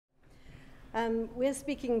We're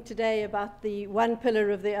speaking today about the one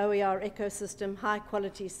pillar of the OER ecosystem, high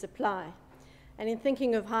quality supply. And in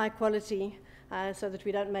thinking of high quality, so that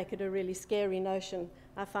we don't make it a really scary notion,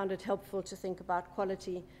 I found it helpful to think about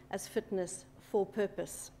quality as fitness for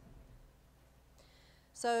purpose.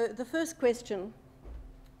 So the first question,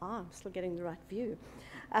 I'm still getting the right view,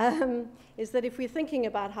 is that if we're thinking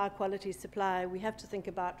about high quality supply, we have to think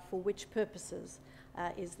about for which purposes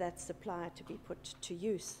is that supply to be put to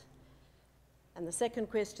use. And the second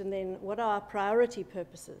question then, what are our priority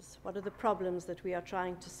purposes? What are the problems that we are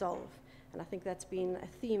trying to solve? And I think that's been a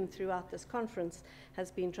theme throughout this conference,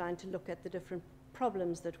 has been trying to look at the different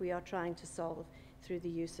problems that we are trying to solve through the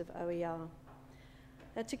use of OER.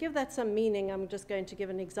 To give that some meaning, I'm just going to give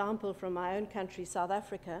an example from my own country, South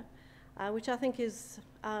Africa, which I think is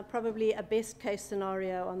probably a best case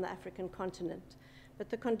scenario on the African continent. But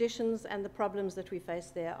the conditions and the problems that we face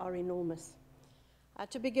there are enormous.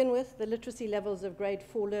 To begin with, the literacy levels of grade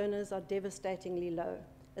 4 learners are devastatingly low,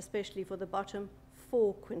 especially for the bottom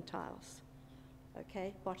 4 quintiles.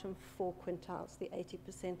 Okay, bottom 4 quintiles, the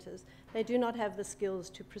 80%ers. They do not have the skills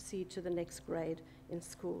to proceed to the next grade in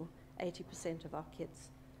school, 80% of our kids.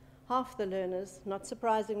 Half the learners, not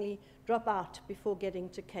surprisingly, drop out before getting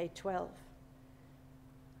to K-12.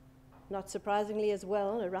 Not surprisingly as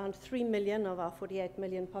well, around 3 million of our 48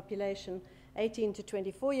 million population, 18 to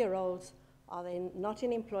 24-year-olds, are they not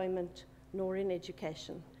in employment nor in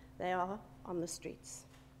education. They are on the streets.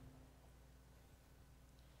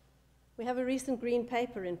 We have a recent green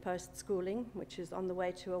paper in post-schooling, which is on the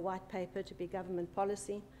way to a white paper to be government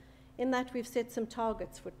policy. In that, we've set some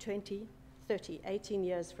targets for 2030, 18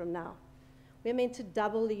 years from now. We're meant to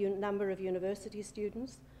double the number of university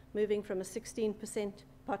students, moving from a 16%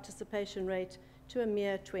 participation rate to a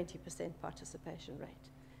mere 20% participation rate.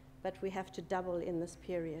 But we have to double in this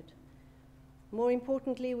period. More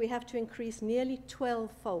importantly, we have to increase nearly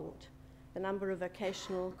 12-fold the number of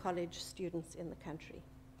vocational college students in the country.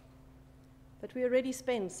 But we already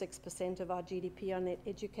spend 6% of our GDP on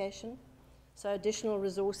education, so additional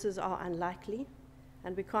resources are unlikely,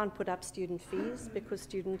 and we can't put up student fees because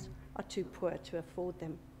students are too poor to afford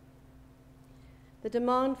them. The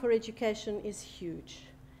demand for education is huge.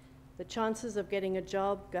 The chances of getting a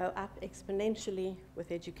job go up exponentially with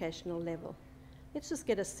educational level. Let's just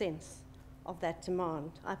get a sense of that demand.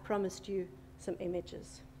 I promised you some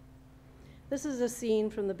images. This is a scene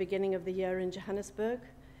from the beginning of the year in Johannesburg.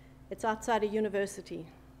 It's outside a university.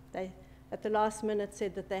 They, at the last minute,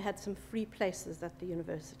 said that they had some free places at the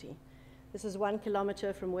university. This is 1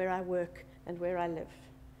 kilometer from where I work and where I live.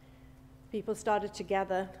 People started to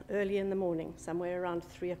gather early in the morning, somewhere around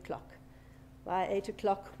 3 o'clock. By 8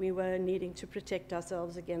 o'clock, we were needing to protect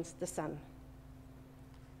ourselves against the sun.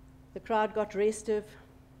 The crowd got restive.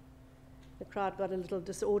 The crowd got a little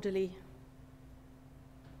disorderly,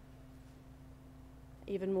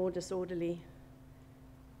 even more disorderly,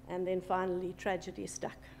 and then finally tragedy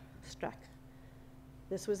struck.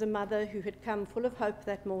 This was a mother who had come full of hope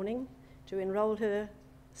that morning to enroll her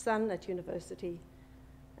son at university,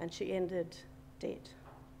 and she ended dead.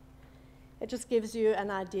 It just gives you an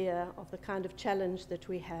idea of the kind of challenge that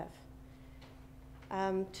we have.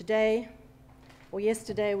 Today, or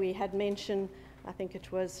yesterday, we had mentioned, I think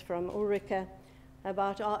it was from Ulrika,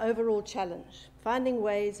 about our overall challenge, finding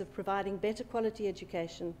ways of providing better quality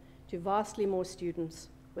education to vastly more students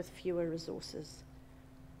with fewer resources.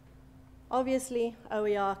 Obviously,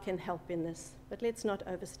 OER can help in this, but let's not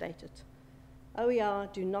overstate it. OER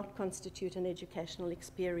do not constitute an educational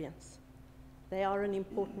experience. They are an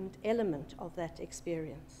important element of that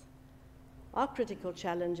experience. Our critical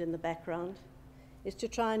challenge in the background is to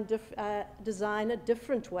try and design a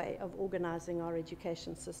different way of organizing our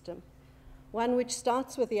education system, one which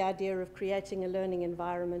starts with the idea of creating a learning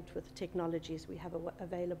environment with the technologies we have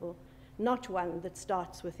available, not one that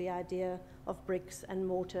starts with the idea of bricks and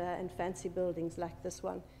mortar and fancy buildings like this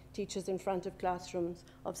one, teachers in front of classrooms,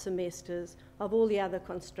 of semesters, of all the other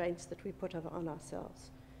constraints that we put on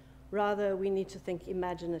ourselves. Rather, we need to think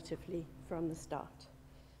imaginatively from the start.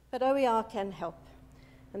 But OER can help.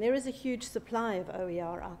 And there is a huge supply of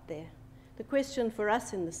OER out there. The question for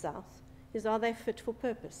us in the South is, are they fit for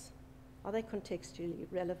purpose? Are they contextually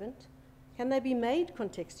relevant? Can they be made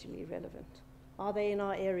contextually relevant? Are they in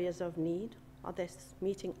our areas of need? Are they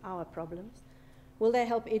meeting our problems? Will they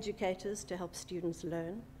help educators to help students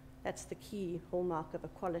learn? That's the key hallmark of a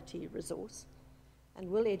quality resource. And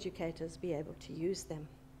will educators be able to use them?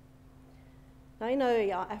 Now, in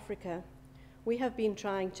OER Africa, we have been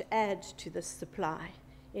trying to add to this supply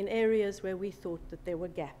in areas where we thought that there were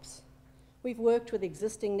gaps. We've worked with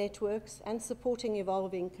existing networks and supporting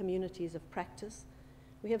evolving communities of practice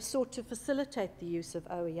We have sought to facilitate the use of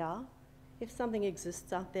OER. If something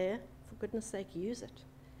exists out there, for goodness sake, use it.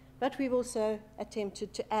 But we've also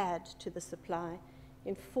attempted to add to the supply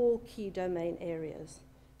in 4 key domain areas: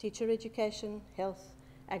 teacher education, health,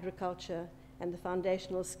 agriculture, and the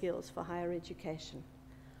foundational skills for higher education.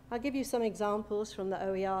 I'll give you some examples from the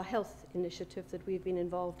OER Health initiative that we've been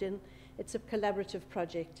involved in. It's a collaborative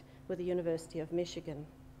project with the University of Michigan.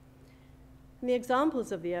 And the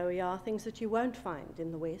examples of the OER are things that you won't find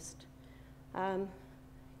in the West.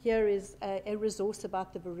 Here is a resource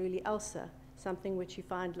about the Buruli ulcer, something which you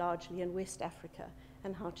find largely in West Africa,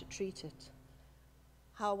 and how to treat it.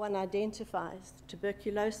 How one identifies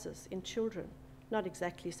tuberculosis in children, not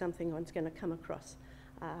exactly something one's going to come across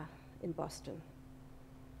in Boston.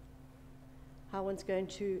 How one's going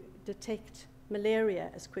to detect malaria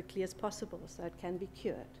as quickly as possible so it can be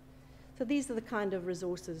cured. So these are the kind of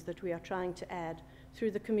resources that we are trying to add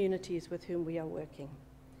through the communities with whom we are working.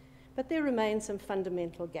 But there remain some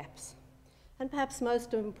fundamental gaps. And perhaps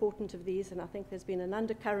most important of these, and I think there's been an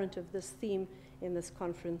undercurrent of this theme in this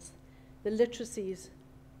conference, the literacies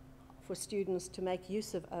for students to make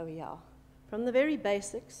use of OER, from the very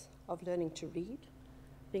basics of learning to read,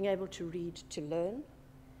 being able to read to learn,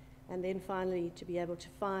 and then finally to be able to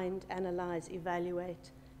find, analyze,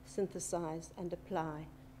 evaluate, synthesize, and apply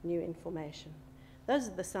new information. Those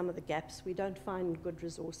are some of the gaps. We don't find good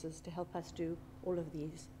resources to help us do all of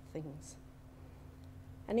these things.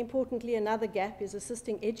 And importantly, another gap is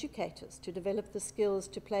assisting educators to develop the skills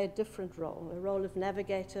to play a different role, a role of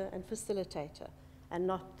navigator and facilitator, and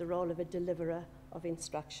not the role of a deliverer of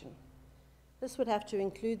instruction. This would have to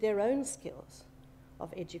include their own skills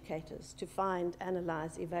of educators to find,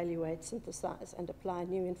 analyze, evaluate, synthesize, and apply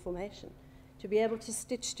new information, to be able to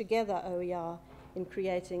stitch together OER in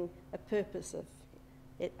creating a purpose of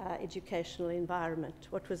educational environment,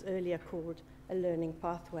 what was earlier called a learning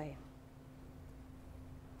pathway.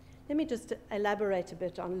 Let me just elaborate a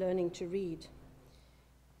bit on learning to read.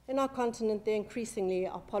 In our continent, there increasingly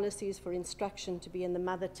are policies for instruction to be in the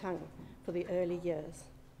mother tongue for the early years.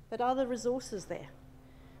 But are the resources there?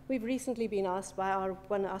 We've recently been asked by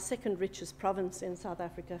our second richest province in South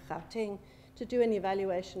Africa, Gauteng, to do an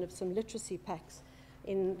evaluation of some literacy packs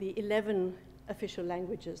in the 11 official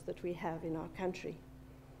languages that we have in our country.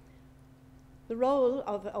 The role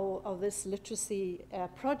of this literacy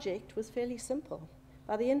project was fairly simple.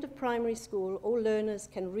 By the end of primary school, all learners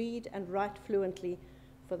can read and write fluently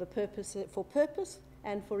for purpose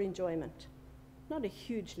and for enjoyment. Not a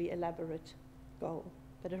hugely elaborate goal,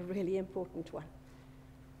 but a really important one.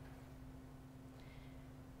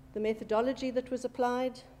 The methodology that was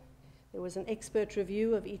applied, there was an expert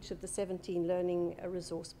review of each of the 17 learning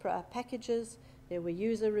resource packages. There were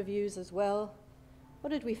user reviews as well. What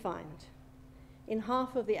did we find? In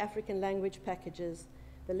half of the African language packages,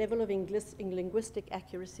 the level of linguistic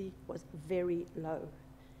accuracy was very low.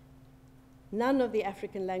 None of the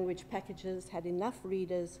African language packages had enough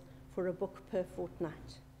readers for a book per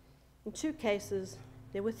fortnight. In 2 cases,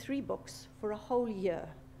 there were 3 books for a whole year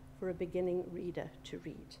for a beginning reader to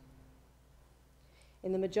read.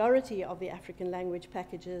 In the majority of the African language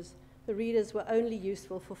packages, the readers were only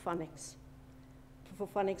useful for phonics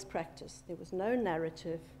practice. There was no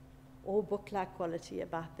narrative or book-like quality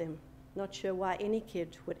about them. Not sure why any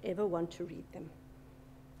kid would ever want to read them.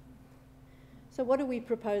 So what are we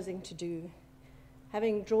proposing to do?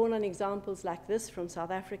 Having drawn on examples like this from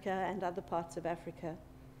South Africa and other parts of Africa,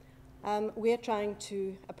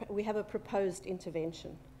 we have a proposed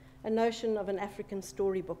intervention, a notion of an African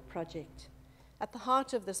storybook project. At the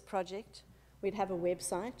heart of this project, we'd have a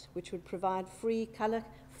website which would provide free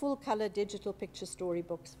full-color digital picture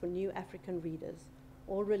storybooks for new African readers,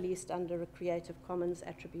 all released under a Creative Commons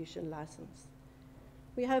attribution license.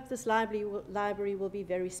 We hope this library will be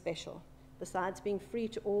very special. Besides being free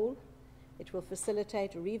to all, it will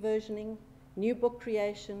facilitate reversioning, new book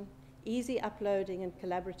creation, easy uploading, and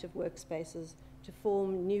collaborative workspaces to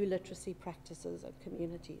form new literacy practices and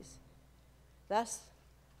communities. Thus,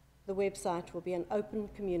 the website will be an open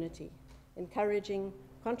community, encouraging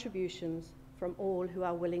contributions from all who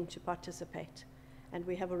are willing to participate. And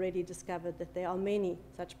we have already discovered that there are many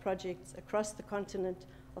such projects across the continent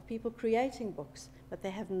of people creating books, but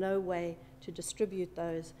they have no way to distribute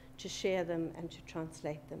those, to share them, and to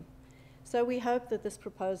translate them. So we hope that this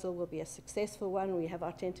proposal will be a successful one. We have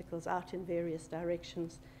our tentacles out in various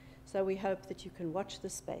directions. So we hope that you can watch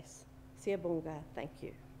this space. Siyabonga, thank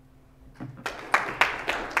you.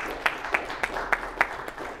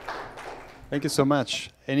 Thank you so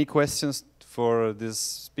much. Any questions for this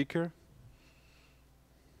speaker?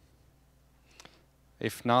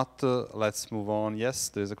 If not, let's move on. Yes,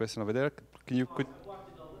 there's a question over there. Can you? What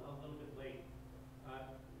did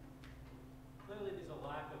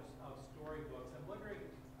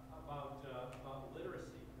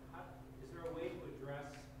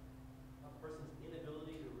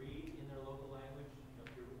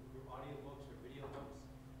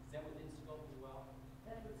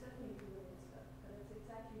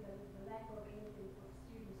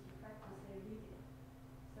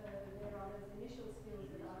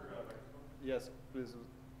Please.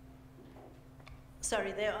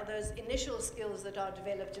 Sorry, there are those initial skills that are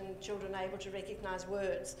developed and children are able to recognize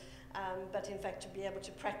words, but in fact to be able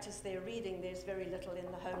to practice their reading, there's very little in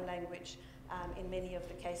the home language in many of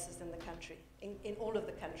the cases in the country, in all of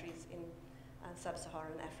the countries in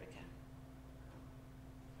sub-Saharan Africa.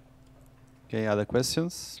 Okay, other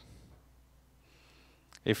questions?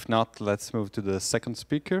 If not, let's move to the second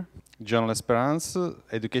speaker. John Lesperance,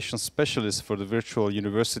 education specialist for the Virtual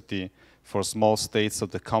University for Small States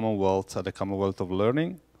of the Commonwealth at the Commonwealth of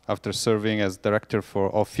Learning, after serving as Director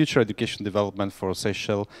of Future Education Development for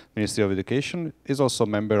Seychelles Ministry of Education, is also a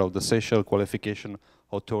member of the Seychelles Qualification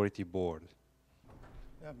Authority Board.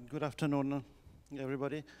 Good afternoon,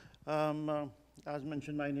 everybody. As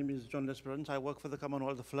mentioned, my name is John Lesperance. I work for the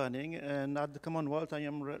Commonwealth of Learning, and at the Commonwealth, I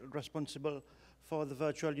am responsible for the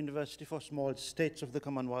Virtual University for Small States of the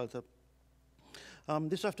Commonwealth.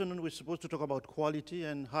 This afternoon, we're supposed to talk about quality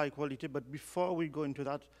and high quality, but before we go into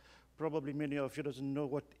that, probably many of you doesn't know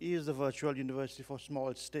what is the Virtual University for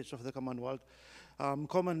Small States of the Commonwealth,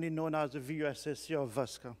 commonly known as the VUSSC or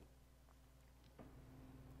VUSC.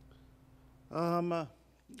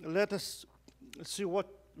 Let us see what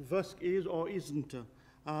VUSC is or isn't.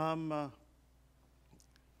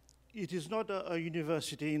 It is not a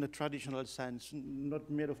university in a traditional sense, not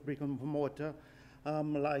made of brick and mortar,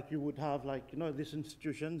 like you would have, like, these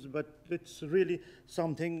institutions, but it's really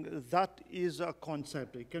something that is a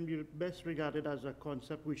concept. It can be best regarded as a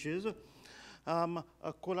concept, which is a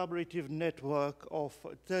collaborative network of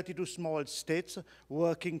 32 small states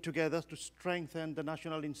working together to strengthen the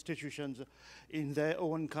national institutions in their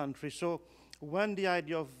own country. So when the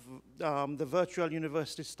idea of the virtual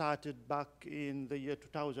university started back in the year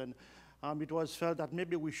 2000, it was felt that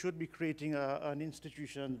maybe we should be creating an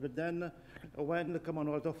institution. But then when the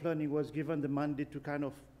Commonwealth of Learning was given the mandate to kind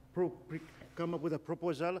of come up with a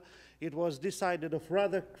proposal, it was decided of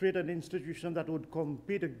rather create an institution that would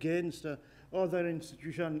compete against other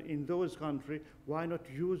institutions in those countries. Why not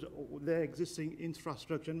use their existing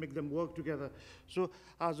infrastructure and make them work together? So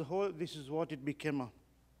as a whole, this is what it became.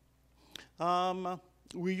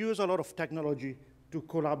 We use a lot of technology to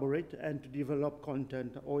collaborate and to develop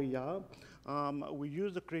content OER. We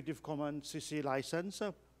use the Creative Commons CC license.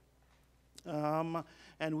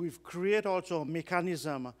 And we've created also a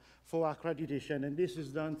mechanism for accreditation. And this is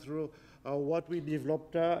done through what we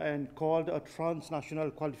developed and called a transnational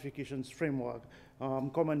qualifications framework,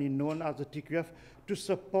 commonly known as the TQF, to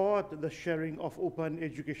support the sharing of open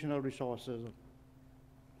educational resources.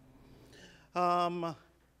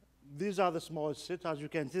 These are the small states. As you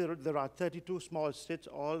can see, there are 32 small states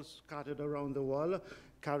all scattered around the world: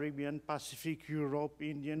 Caribbean, Pacific, Europe,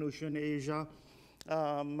 Indian Ocean, Asia,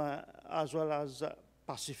 as well as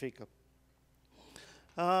Pacific.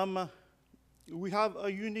 We have a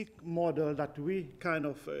unique model that we kind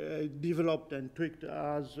of developed and tweaked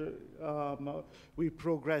as we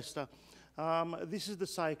progressed. This is the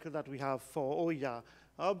cycle that we have for OER.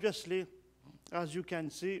 Obviously, as you can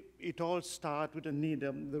see, it all starts with a need.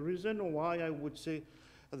 The reason why I would say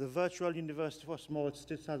the Virtual University for Small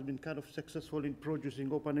States has been kind of successful in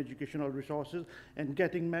producing open educational resources and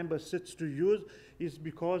getting member states to use is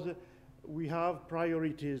because we have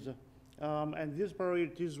priorities. And these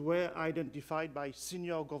priorities were identified by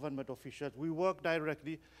senior government officials. We work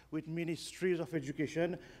directly with ministries of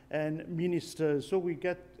education and ministers, so we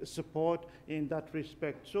get support in that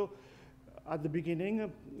respect. So at the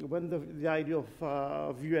beginning, when the idea of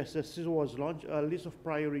VUSSC was launched, a list of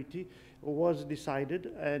priority was decided,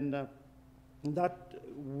 and that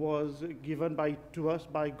was given to us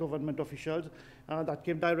by government officials that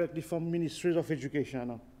came directly from ministries of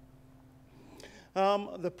education.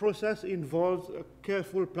 The process involves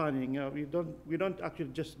careful planning. We don't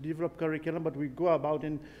actually just develop curriculum, but we go about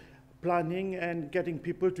in planning and getting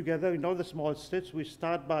people together in all the small states. We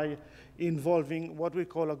start by involving what we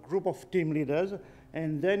call a group of team leaders,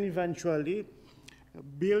 and then eventually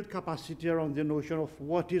build capacity around the notion of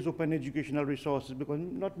what is open educational resources, because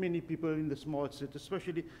not many people in the small states,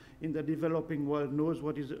 especially in the developing world, knows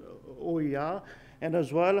what is OER, and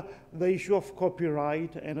as well the issue of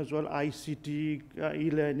copyright, and as well ICT,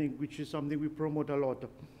 e-learning, which is something we promote a lot.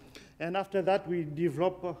 And after that, we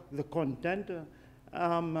develop the content,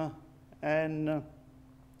 and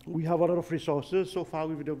we have a lot of resources. So far,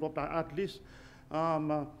 we've developed at least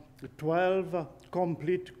 12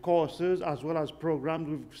 complete courses, as well as programs.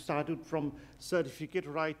 We've started from certificate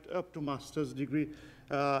right up to master's degree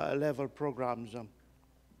level programs.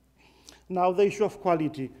 Now, the issue of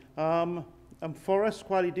quality. For us,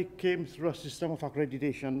 quality came through a system of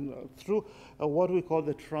accreditation, through what we call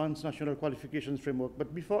the transnational qualifications framework.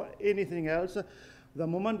 But before anything else, The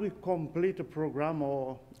moment we complete a program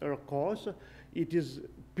or a course, it is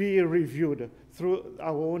peer-reviewed through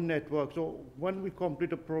our own network. So when we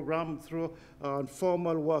complete a program through a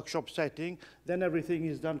formal workshop setting, then everything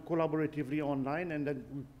is done collaboratively online, and then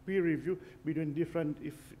we peer-review between different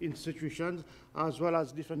institutions as well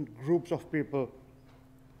as different groups of people.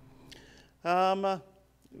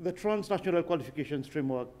 The transnational qualifications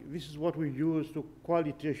framework, this is what we use to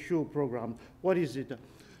quality assure programs. What is it?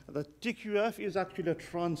 The TQF is actually a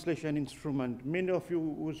translation instrument. Many of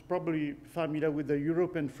you who's probably familiar with the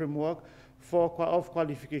European framework of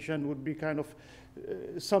qualification would be kind of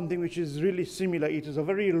something which is really similar. It is a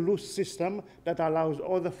very loose system that allows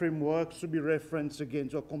other frameworks to be referenced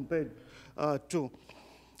against or compared to.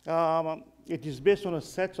 It is based on a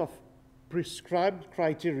set of prescribed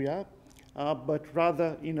criteria, but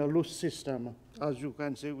rather in a loose system, as you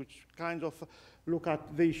can see, which kind of look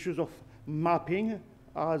at the issues of mapping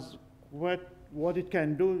as what it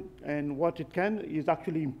can do, and what it can is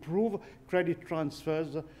actually improve credit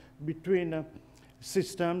transfers between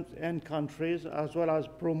systems and countries, as well as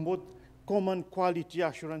promote common quality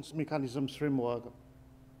assurance mechanisms framework.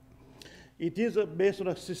 It is based on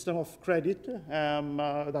a system of credit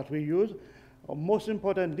that we use. Most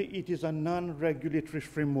importantly, it is a non-regulatory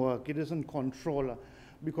framework. It isn't controller,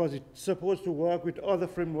 because it's supposed to work with other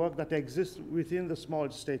frameworks that exist within the small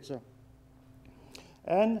states.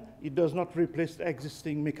 And it does not replace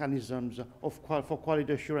existing mechanisms for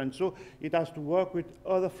quality assurance. So it has to work with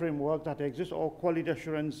other frameworks that exist, or quality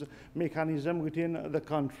assurance mechanism within the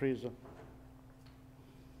countries.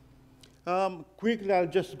 Quickly, I'll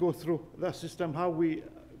just go through the system, how we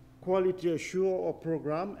quality assure a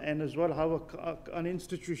program, and as well how an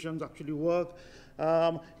institutions actually work.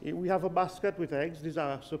 We have a basket with eggs. These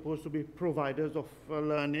are supposed to be providers of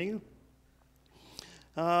learning.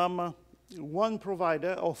 One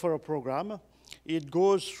provider offers a program. It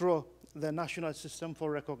goes through the national system for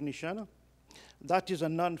recognition. That is a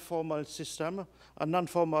non-formal system, a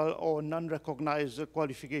non-formal or non-recognized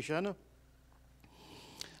qualification.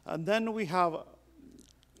 And then we have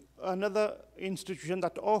another institution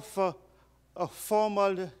that offers a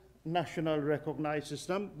formal national recognized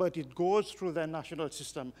system, but it goes through their national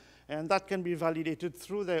system. And that can be validated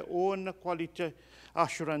through their own quality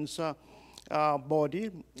assurance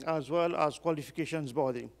body, as well as qualifications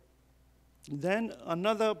body. Then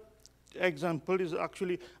another example is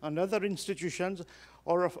actually another institutions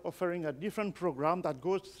are offering a different program that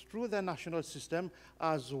goes through the national system,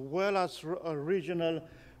 as well as a regional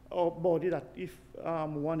body that if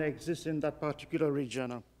one exists in that particular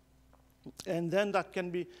region. And then that can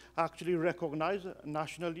be actually recognized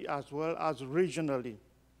nationally as well as regionally.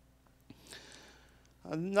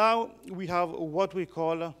 And now we have what we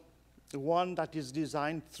call one that is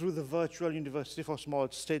designed through the virtual university for small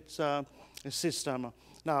states system.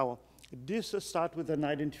 Now, this starts with an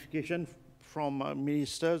identification from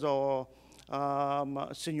ministers or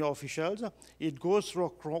senior officials. It goes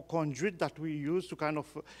through a conduit that we use to kind of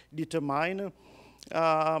determine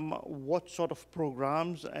what sort of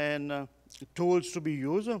programs and tools to be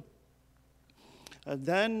used.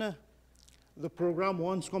 Then the program,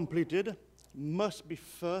 once completed, must be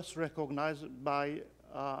first recognized by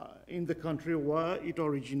in the country where it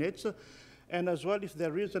originates. And as well, if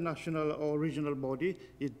there is a national or regional body,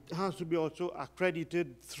 it has to be also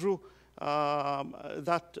accredited through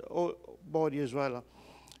that body as well.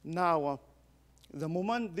 Now, the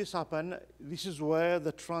moment this happens, this is where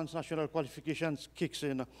the transnational qualifications kicks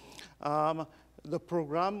in. The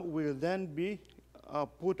program will then be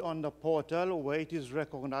put on the portal where it is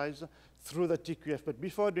recognized through the TQF. But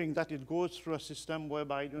before doing that, it goes through a system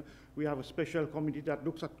whereby we have a special committee that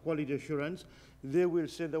looks at quality assurance. They will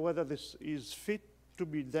say that whether this is fit to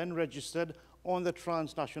be then registered on the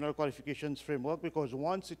transnational qualifications framework, because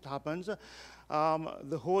once it happens,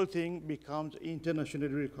 the whole thing becomes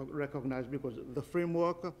internationally recognized, because the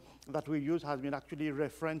framework that we use has been actually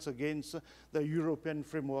referenced against the European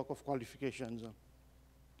framework of qualifications.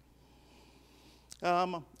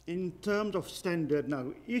 In terms of standard now,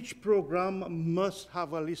 each program must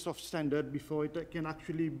have a list of standards before it can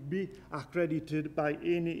actually be accredited by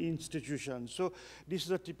any institution. So this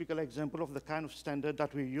is a typical example of the kind of standard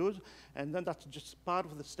that we use, and then that's just part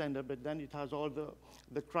of the standard, but then it has all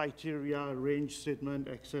the criteria, range statement,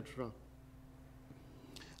 etc.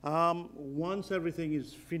 Once everything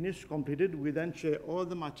is finished, completed, we then share all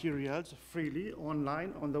the materials freely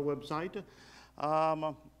online on the website,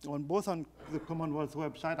 both on the Commonwealth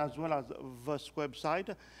website as well as VERSC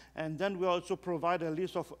website. And then we also provide a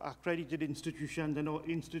list of accredited institutions and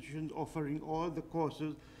institutions offering all the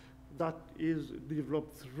courses that is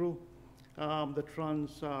developed through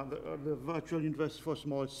the Virtual University for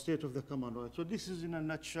Small State of the Commonwealth. So this is in a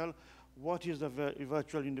nutshell what is the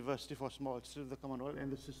Virtual University for Small State of the Commonwealth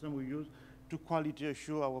and the system we use to quality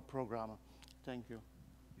assure our program. Thank you.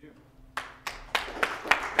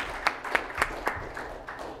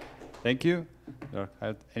 Thank you.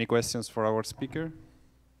 Any questions for our speaker?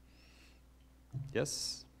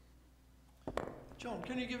 Yes? John,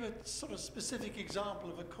 can you give a sort of specific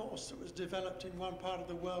example of a course that was developed in one part of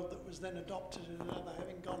the world that was then adopted in another,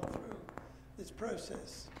 having gone through this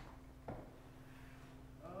process?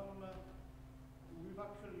 We've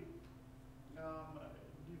actually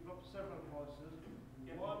developed several courses.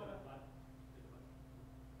 This one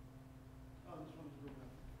is good.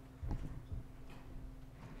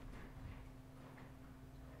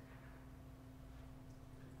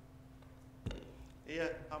 Yeah,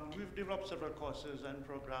 we've developed several courses and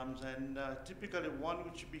programs, and typically one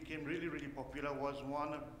which became really, really popular was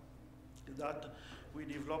one that we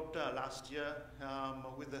developed last year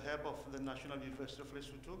with the help of the National University of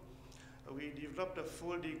Lesotho. We developed a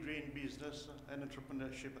full degree in business and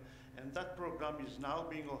entrepreneurship, and that program is now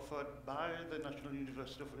being offered by the National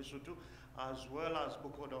University of Lesotho as well as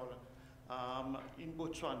Bukodol in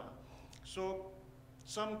Botswana. So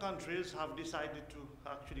some countries have decided to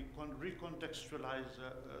actually recontextualize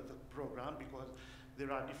the program because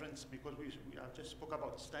there are differences, because we just spoke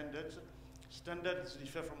about standards. Standards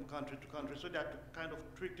differ from country to country, so they have to kind of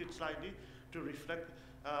tweak it slightly to reflect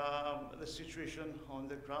the situation on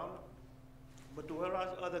the ground. But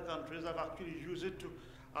whereas other countries have actually used it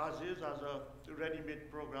as a ready-made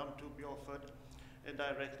program to be offered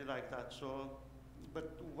directly like that. So,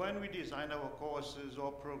 but when we design our courses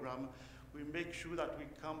or program, we make sure that we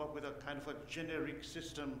come up with a kind of a generic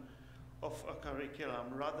system of a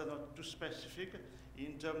curriculum rather than too specific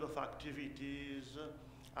in terms of activities,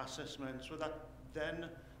 assessment, so that then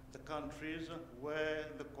the countries where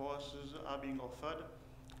the courses are being offered,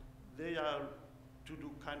 they are to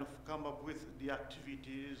do kind of come up with the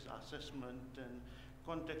activities, assessment, and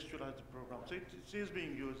contextualize the program. So it is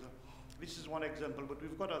being used. This is one example, but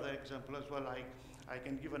we've got other examples as well. I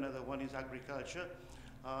can give another one is agriculture,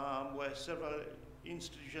 where several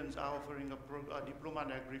institutions are offering a diploma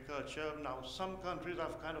in agriculture. Now, some countries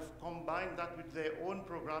have kind of combined that with their own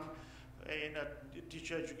program in a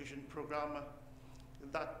teacher education program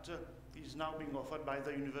that is now being offered by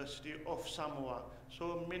the University of Samoa.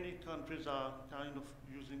 So many countries are kind of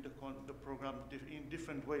using the program in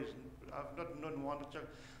different ways. I've not known one which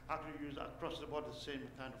actually use across the board the same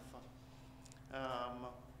kind of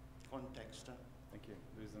context. Thank you.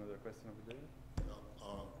 There is another question over there.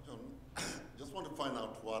 Just want to find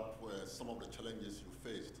out what were some of the challenges you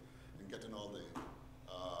faced in getting all the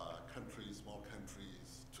small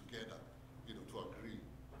countries together, to agree,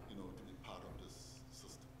 to be part of this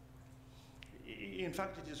system. In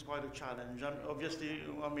fact, it is quite a challenge. And obviously,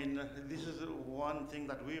 I mean, this is one thing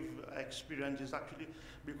that we've experienced is actually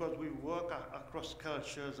because we work across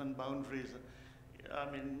cultures and boundaries. I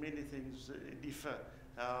mean, many things differ.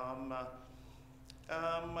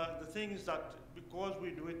 The thing is that because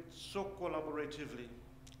we do it so collaboratively,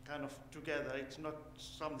 kind of together, it's not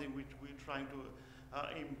something which we're trying to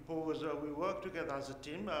impose. We work together as a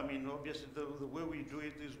team. I mean, obviously, the way we do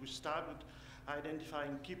it is we start with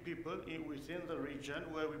identifying key people within the region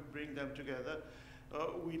where we bring them together.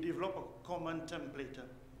 We develop a common template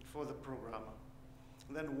for the program.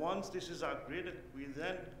 And then once this is agreed, we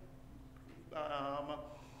then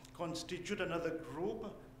constitute another group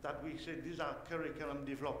that we say these are curriculum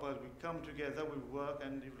developers. We come together, we work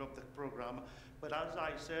and develop the program. But as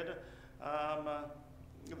I said,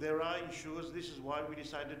 there are issues. This is why we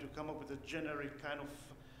decided to come up with a generic kind of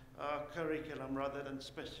curriculum rather than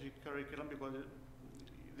specific curriculum, because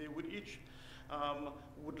they would each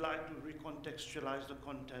would like to recontextualize the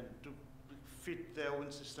content to fit their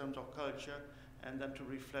own systems of culture and then to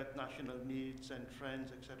reflect national needs and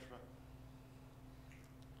trends, etc.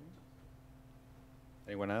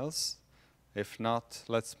 Anyone else? If not,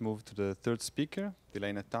 let's move to the third speaker,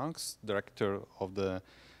 DeLaina Tonks, director of the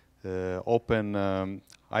Open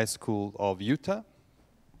High School of Utah.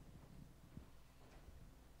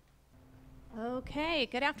 Okay,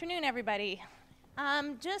 good afternoon, everybody.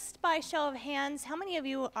 Just by show of hands, how many of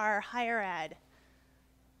you are higher ed,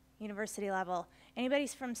 university level?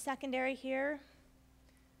 Anybody's from secondary here?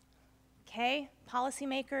 Okay,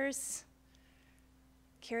 policymakers,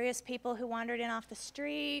 curious people who wandered in off the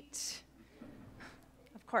street.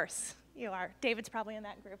 Of course, You are. David's probably in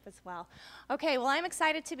that group as well. Okay, well, I'm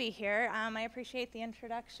excited to be here. I appreciate the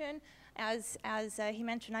introduction. As he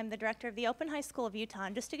mentioned, I'm the director of the Open High School of Utah.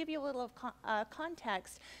 And just to give you a little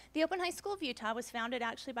context, the Open High School of Utah was founded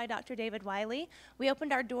actually by Dr. David Wiley. We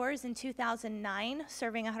opened our doors in 2009,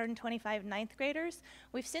 serving 125 ninth graders.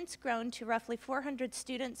 We've since grown to roughly 400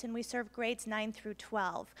 students, and we serve grades 9 through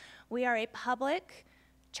 12. We are a public,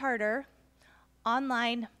 charter,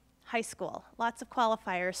 online high school. Lots of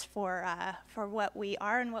qualifiers for what we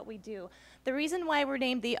are and what we do. The reason why we're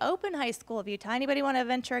named the Open High School of Utah, anybody want to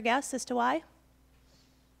venture a guess as to why?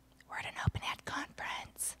 We're at an Open Ed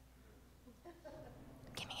conference.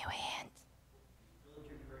 Giving you a hint. Build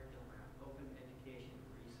your curriculum around open education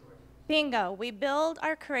resources. Bingo. We build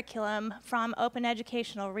our curriculum from open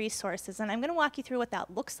educational resources, and I'm going to walk you through what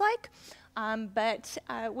that looks like. But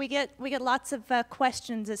we get lots of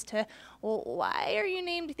questions as to, well, why are you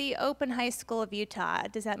named the Open High School of Utah?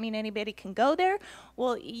 Does that mean anybody can go there?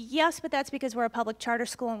 Well, yes, but that's because we're a public charter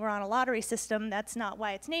school and we're on a lottery system. That's not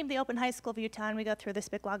why it's named the Open High School of Utah, and we go through this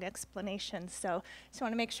big long explanation. So just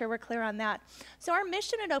want to make sure we're clear on that. So our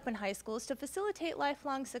mission at Open High School is to facilitate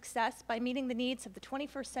lifelong success by meeting the needs of the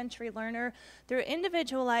 21st century learner through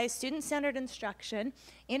individualized, student-centered instruction,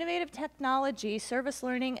 innovative technology, service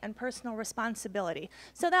learning, and personal responsibility.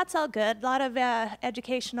 So that's all good. A lot of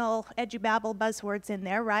educational, edubabble buzzwords in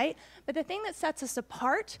there, right? But the thing that sets us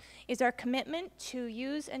apart is our commitment to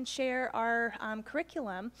use and share our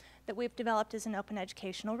curriculum that we've developed as an open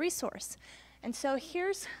educational resource. And so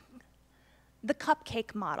here's the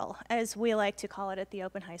cupcake model, as we like to call it at the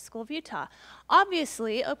Open High School of Utah.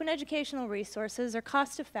 Obviously, open educational resources are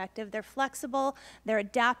cost-effective, they're flexible, they're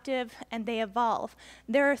adaptive, and they evolve.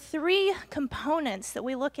 There are 3 components that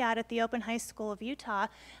we look at the Open High School of Utah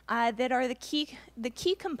that are the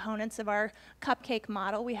key components of our cupcake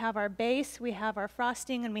model. We have our base, we have our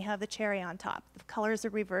frosting, and we have the cherry on top. The colors are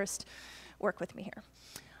reversed. Work with me here.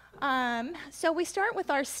 So we start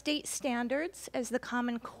with our state standards as the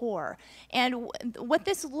common core. And what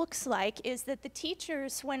this looks like is that the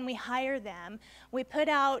teachers, when we hire them, we put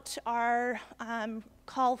out our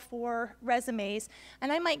call for resumes,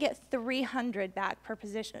 and I might get 300 back per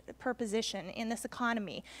position in this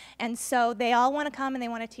economy. And so they all want to come and they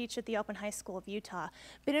want to teach at the Open High School of Utah.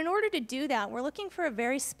 But in order to do that, we're looking for a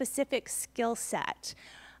very specific skill set.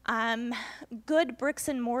 Good bricks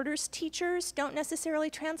and mortars teachers don't necessarily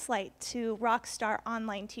translate to rock star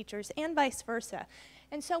online teachers, and vice versa.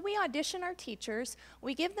 And so we audition our teachers,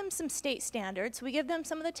 we give them some state standards, we give them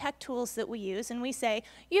some of the tech tools that we use, and we say,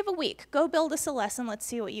 you have a week, go build us a lesson, let's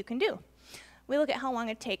see what you can do. We look at how long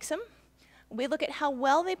it takes them, we look at how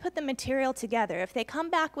well they put the material together. If they come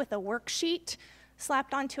back with a worksheet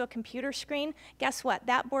slapped onto a computer screen, guess what?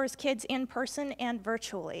 That bores kids in person and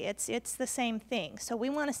virtually. It's the same thing. So we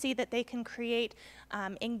want to see that they can create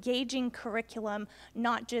engaging curriculum,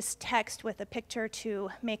 not just text with a picture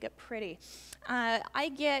to make it pretty. You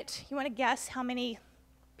want to guess how many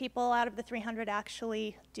people out of the 300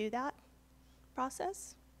 actually do that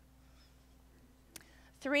process?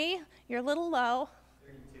 3, you're a little low.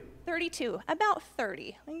 32, about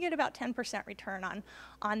 30. We can get about 10% return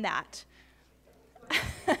on that.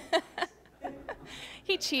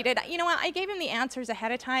 He cheated. You know what? I gave him the answers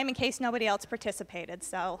ahead of time in case nobody else participated,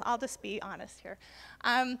 so I'll just be honest here.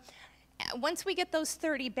 Once we get those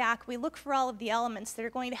 30 back, we look for all of the elements that are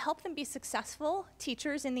going to help them be successful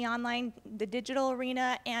teachers in the online, the digital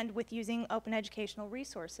arena, and with using open educational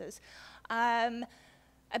resources.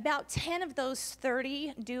 About 10 of those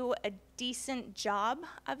 30 do a decent job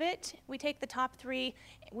of it. We take the top 3,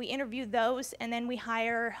 we interview those, and then we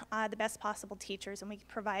hire the best possible teachers, and we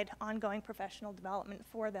provide ongoing professional development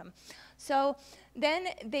for them. So then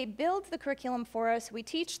they build the curriculum for us, we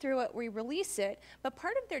teach through it, we release it, but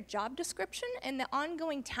part of their job description and the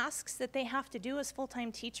ongoing tasks that they have to do as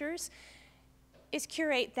full-time teachers is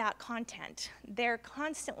curate that content. They're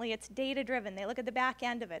constantly, it's data-driven. They look at the back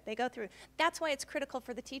end of it. They go through. That's why it's critical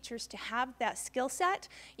for the teachers to have that skill set.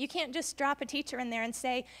 You can't just drop a teacher in there and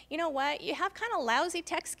say, you know what, you have kind of lousy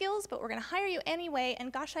tech skills, but we're going to hire you anyway,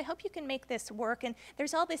 and gosh, I hope you can make this work. And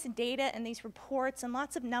there's all this data and these reports and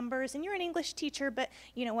lots of numbers, and you're an English teacher, but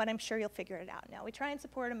you know what, I'm sure you'll figure it out. Now, we try and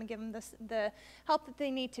support them and give them the help that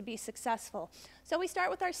they need to be successful. So we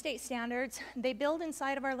start with our state standards. They build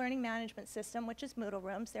inside of our learning management system, which is Moodle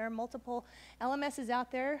rooms. There are multiple LMSs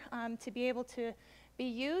out there to be able to be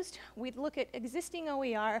used. We look at existing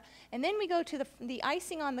OER, and then we go to the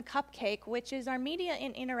icing on the cupcake, which is our media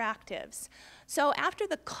and interactives. So after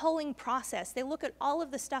the culling process, they look at all of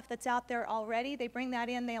the stuff that's out there already. They bring that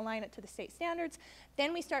in, they align it to the state standards.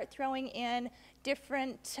 Then we start throwing in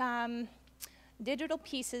different digital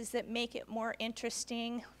pieces that make it more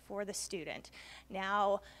interesting for the student.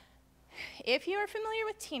 Now, if you are familiar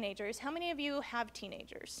with teenagers, how many of you have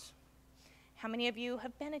teenagers? How many of you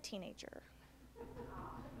have been a teenager?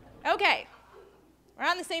 Okay, we're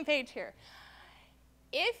on the same page here.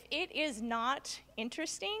 If it is not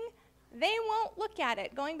interesting, they won't look at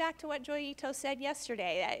it. Going back to what Joy Ito said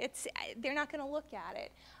yesterday, they're not going to look at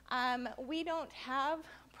it. We don't have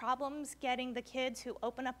problems getting the kids who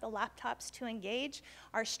open up the laptops to engage.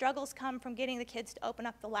 Our struggles come from getting the kids to open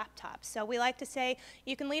up the laptops. So we like to say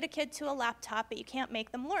you can lead a kid to a laptop, but you can't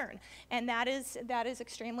make them learn. And that is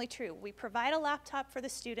extremely true. We provide a laptop for the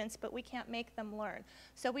students, but we can't make them learn.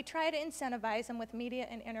 So we try to incentivize them with media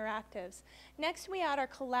and interactives. Next, we add our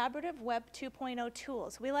collaborative Web 2.0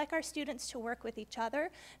 tools. We like our students to work with each other.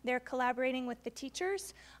 They're collaborating with the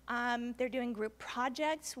teachers. They're doing group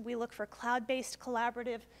projects. We look for cloud-based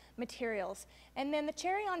collaborative materials. And then the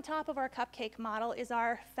cherry on top of our cupcake model is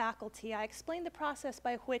our faculty. I explained the process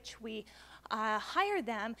by which we hire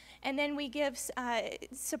them, and then we give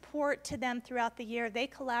support to them throughout the year. They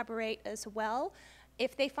collaborate as well.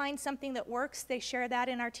 If they find something that works, they share that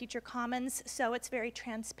in our teacher commons, so it's very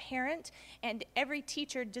transparent, and every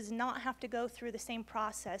teacher does not have to go through the same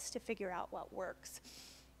process to figure out what works.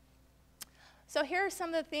 So here are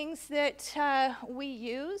some of the things that we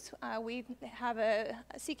use. We have a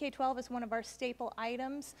CK12 as one of our staple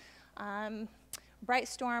items,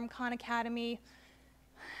 Brightstorm, Khan Academy.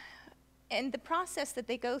 And the process that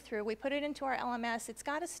they go through, we put it into our LMS, it's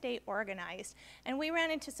got to stay organized. And we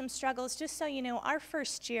ran into some struggles, just so you know, our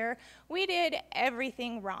first year, we did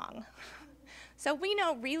everything wrong. So we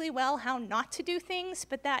know really well how not to do things,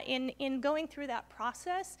 but that in going through that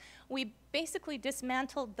process, we basically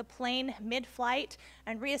dismantled the plane mid-flight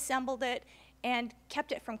and reassembled it and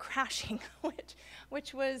kept it from crashing,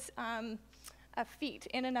 which was a feat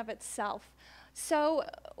in and of itself. So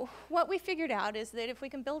what we figured out is that if we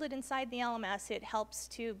can build it inside the LMS, it helps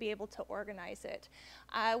to be able to organize it.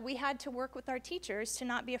 We had to work with our teachers to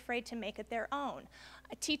not be afraid to make it their own.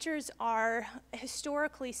 Teachers are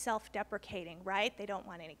historically self-deprecating, right? They don't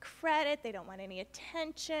want any credit, they don't want any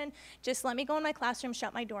attention. Just let me go in my classroom,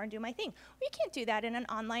 shut my door, and do my thing. Well, you can't do that in an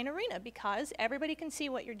online arena because everybody can see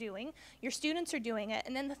what you're doing, your students are doing it,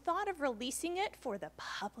 and then the thought of releasing it for the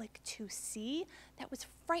public to see, that was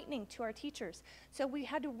frightening to our teachers. So we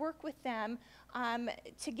had to work with them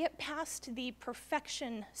to get past the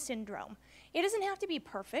perfection syndrome. It doesn't have to be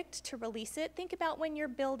perfect to release it. Think about when you're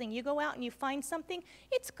building. You go out and you find something,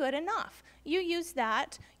 it's good enough. You use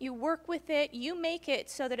that, you work with it, you make it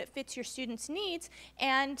so that it fits your students' needs,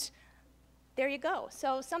 and there you go.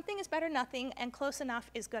 So something is better than nothing, and close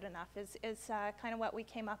enough is good enough is kind of what we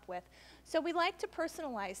came up with. So we like to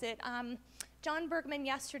personalize it. John Bergman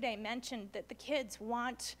yesterday mentioned that the kids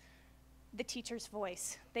want the teacher's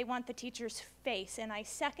voice. They want the teacher's face, and I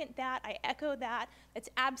second that, I echo that. It's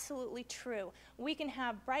absolutely true. We can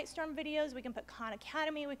have Brightstorm videos, we can put Khan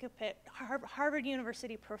Academy, we can put Harvard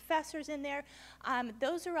University professors in there.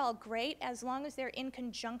 Those are all great as long as they're in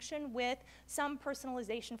conjunction with some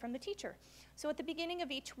personalization from the teacher. So at the beginning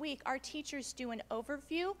of each week, our teachers do an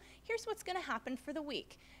overview. Here's what's gonna happen for the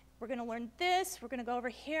week. We're going to learn this, we're going to go over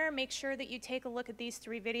here, make sure that you take a look at these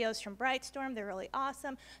 3 videos from Brightstorm, they're really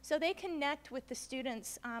awesome. So they connect with the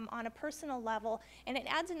students on a personal level, and it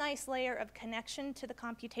adds a nice layer of connection to the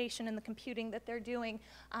computation and the computing that they're doing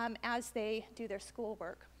as they do their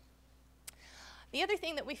schoolwork. The other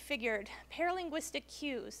thing that we figured, paralinguistic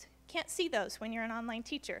cues. Can't see those when you're an online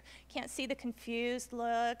teacher. Can't see the confused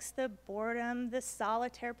looks, the boredom, the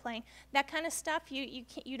solitaire playing, that kind of stuff.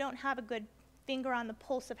 You don't have a good finger on the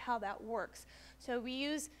pulse of how that works. So we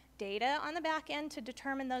use data on the back end to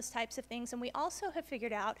determine those types of things, and we also have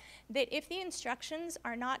figured out that if the instructions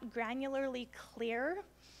are not granularly clear,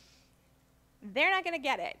 they're not going to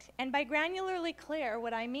get it. And by granularly clear,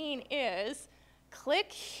 what I mean is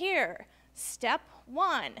click here, step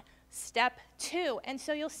 1, step 2, and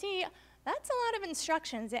so you'll see that's a lot of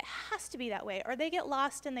instructions. It has to be that way, or they get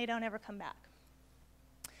lost and they don't ever come back.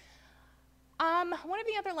 One of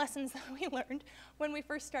the other lessons that we learned when we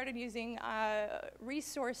first started using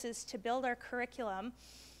resources to build our curriculum,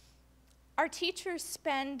 our teachers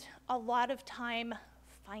spend a lot of time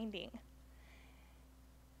finding.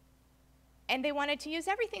 And they wanted to use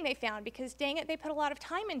everything they found because, dang it, they put a lot of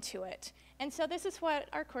time into it. And so this is what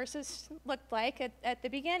our courses looked like at the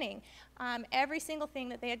beginning. Every single thing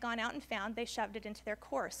that they had gone out and found, they shoved it into their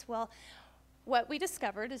course. Well, what we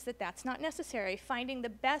discovered is that that's not necessary. Finding the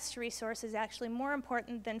best resource is actually more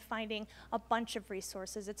important than finding a bunch of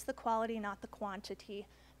resources. It's the quality, not the quantity,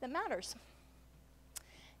 that matters.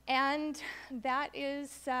 And that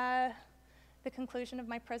is the conclusion of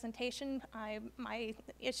my presentation. I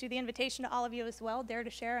issue the invitation to all of you as well, Dare to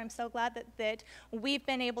Share. I'm so glad that we've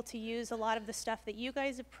been able to use a lot of the stuff that you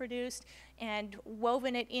guys have produced and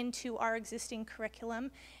woven it into our existing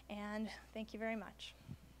curriculum, and thank you very much.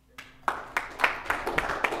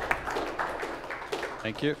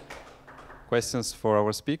 Thank you. Questions for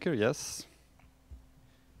our speaker? Yes?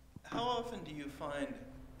 How often do you find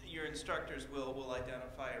your instructors will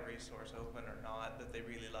identify a resource, open or not, that they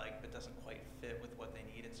really like but doesn't quite fit with what they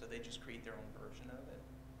need, and so they just create their own version of it?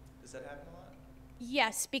 Does that happen a lot?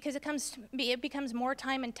 Yes, because it becomes more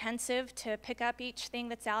time intensive to pick up each thing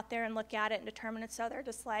that's out there and look at it and determine it. So they're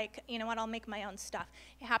just like, you know what, I'll make my own stuff.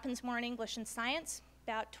 It happens more in English and science,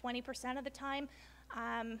 about 20% of the time.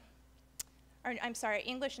 Or I'm sorry,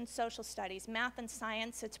 English and social studies. Math and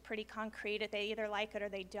science, it's pretty concrete. They either like it or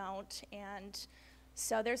they don't. And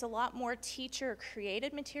so there's a lot more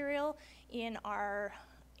teacher-created material in our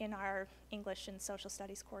English and social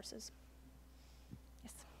studies courses.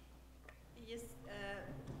 Yes. Yes,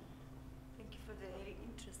 thank you for the very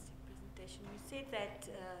interesting presentation. You said that,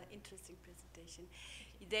 interesting presentation,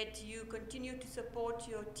 that you continue to support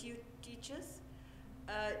your teachers.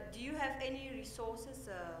 Do you have any resources,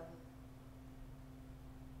 a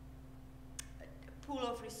pool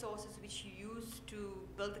of resources which you use to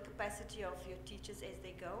build the capacity of your teachers as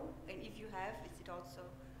they go? And if you have, is it also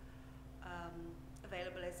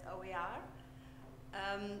available as OER?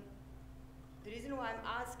 The reason why I'm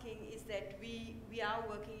asking is that we are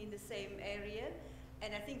working in the same area,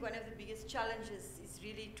 and I think one of the biggest challenges is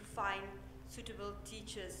really to find suitable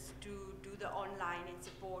teachers to do the online and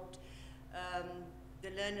support the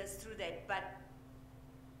learners through that. But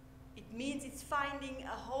it means it's finding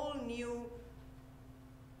a whole new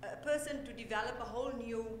person to develop a whole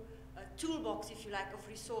new toolbox, if you like, of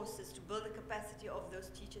resources to build the capacity of those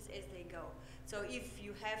teachers as they go. So if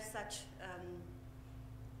you have such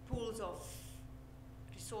pools of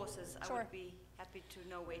resources, Sure. I would be happy to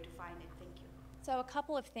know where to find it. Thank you. So a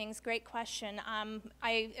couple of things, great question.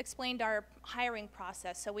 I explained our hiring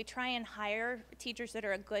process. So we try and hire teachers that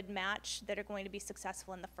are a good match, that are going to be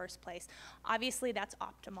successful in the first place. Obviously that's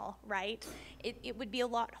optimal, right? It would be a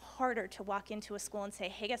lot harder to walk into a school and say,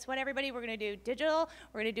 hey, guess what, everybody, we're gonna do digital,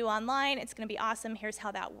 we're gonna do online, it's gonna be awesome, here's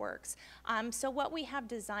how that works. So what we have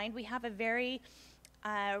designed, we have a very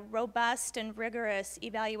robust and rigorous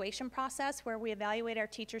evaluation process where we evaluate our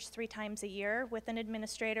teachers 3 times a year with an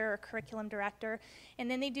administrator or curriculum director, and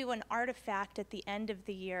then they do an artifact at the end of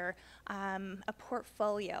the year, a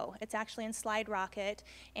portfolio. It's actually in Slide Rocket,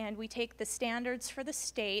 and we take the standards for the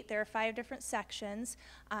state. There are 5 different sections,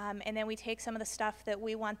 and then we take some of the stuff that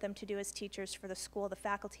we want them to do as teachers for the school, the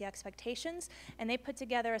faculty expectations, and they put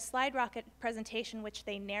together a Slide Rocket presentation which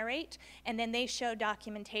they narrate, and then they show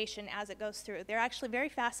documentation as it goes through. They're actually very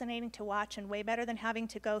fascinating to watch and way better than having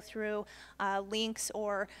to go through links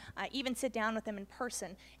or even sit down with them in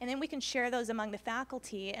person. And then we can share those among the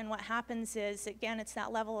faculty, and what happens is, again, it's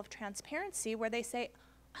that level of transparency where they say,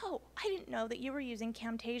 oh, I didn't know that you were using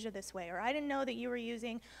Camtasia this way, or I didn't know that you were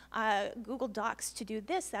using Google Docs to do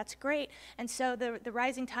this, that's great. And so the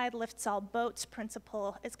rising tide lifts all boats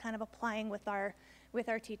principle is kind of applying with our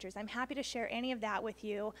teachers. I'm happy to share any of that with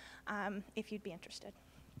you if you'd be interested.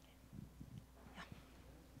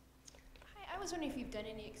 I was wondering if you've done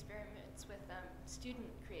any experiments with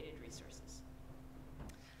student-created resources.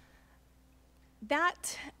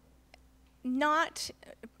 That, not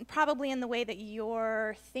probably in the way that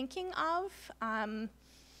you're thinking of,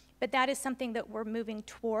 but that is something that we're moving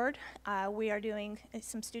toward. We are doing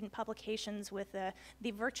some student publications with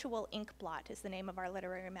the Virtual Inkblot is the name of our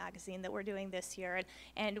literary magazine that we're doing this year,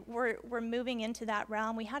 and we're moving into that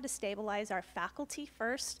realm. We had to stabilize our faculty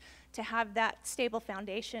first to have that stable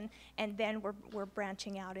foundation, and then we're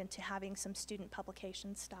branching out into having some student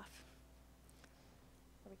publication stuff.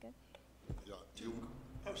 Are we good? Yeah.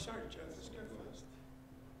 Oh, sorry, Joe. Let's go first.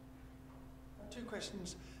 2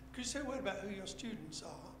 questions. Could you say a word about who your students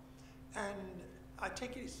are? And I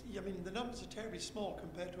take it, I mean, the numbers are terribly small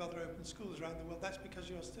compared to other open schools around the world. That's because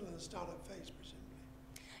you're still in the startup phase, presumably.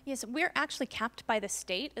 Yes, we're actually capped by the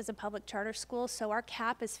state as a public charter school, so our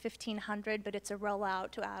cap is 1,500, but it's a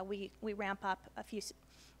rollout. We ramp up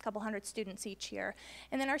couple hundred students each year.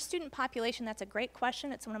 And then our student population, that's a great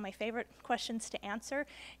question. It's one of my favorite questions to answer.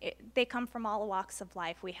 They come from all walks of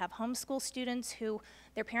life. We have homeschool students who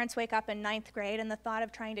their parents wake up in 9th grade and the thought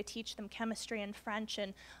of trying to teach them chemistry and French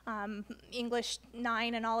and English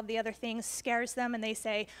 9 and all of the other things scares them, and they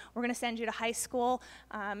say, we're going to send you to high school.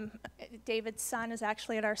 David's son is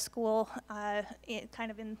actually at our school kind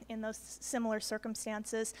of in those similar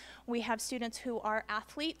circumstances. We have students who are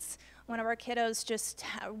athletes. One of our kiddos just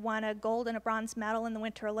won a gold and a bronze medal in the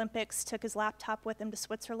Winter Olympics, took his laptop with him to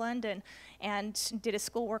Switzerland and did his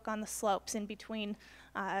schoolwork on the slopes in between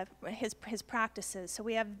his practices. So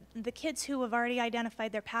we have the kids who have already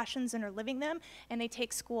identified their passions and are living them, and they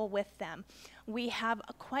take school with them. We have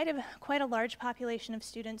quite a large population of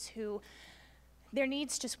students who their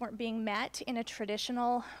needs just weren't being met in a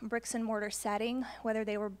traditional bricks and mortar setting, whether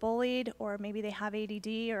they were bullied or maybe they have ADD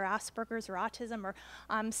or Asperger's or autism or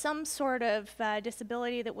some sort of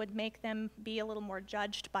disability that would make them be a little more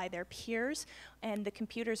judged by their peers. And the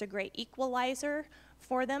computer's a great equalizer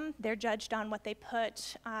for them. They're judged on what they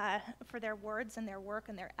put for their words and their work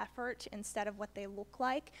and their effort instead of what they look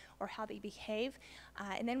like or how they behave.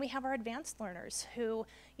 And then we have our advanced learners who,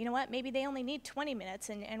 you know what, maybe they only need 20 minutes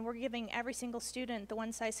and we're giving every single student the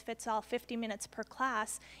one size fits all 50 minutes per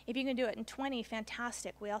class. If you can do it in 20,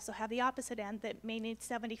 fantastic. We also have the opposite end that may need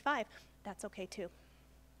 75. That's okay too.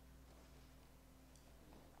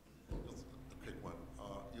 Just a quick one.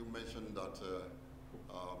 You mentioned that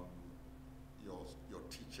your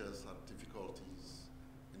teachers had difficulties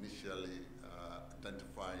initially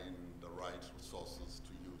identifying the right resources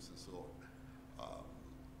to use and so on.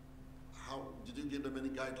 How did you give them any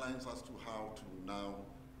guidelines as to how to now,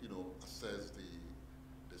 assess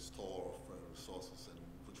the store of resources and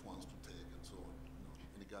which ones to take and so on?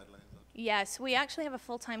 Any guidelines? Yes, we actually have a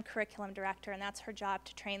full-time curriculum director, and that's her job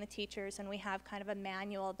to train the teachers, and we have kind of a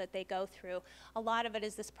manual that they go through. A lot of it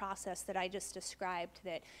is this process that I just described,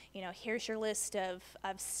 that, here's your list of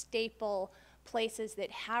staple places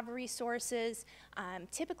that have resources.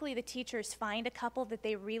 Typically the teachers find a couple that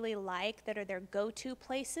they really like that are their go-to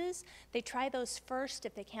places. They try those first.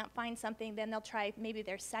 If they can't find something, then they'll try maybe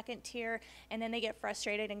their second tier, and then they get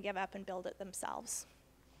frustrated and give up and build it themselves.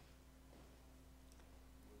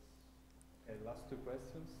 Okay, last two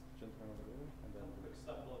questions. Gentleman over there, and then quick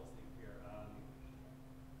sub-bullet thing here.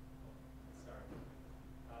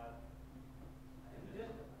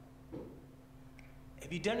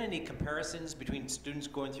 Have you done any comparisons between students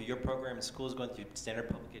going through your program and schools going through standard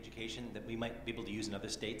public education that we might be able to use in other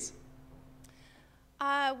states?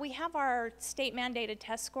 We have our state mandated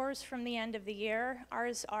test scores from the end of the year.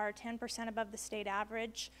 Ours are 10% above the state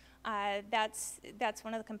average. That's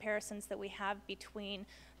one of the comparisons that we have between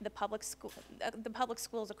the public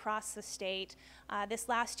schools across the state. This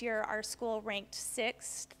last year, our school ranked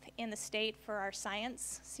 6th in the state for our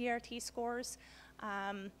science CRT scores.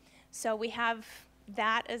 So we have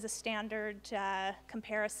that as a standard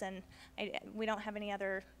comparison. We don't have any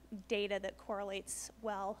other data that correlates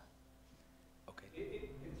well. Okay.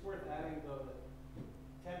 It's worth adding, though,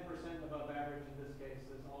 that 10% above average in this case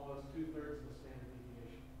is almost 2/3 of the standard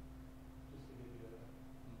deviation. Just to give you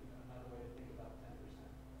another way to think about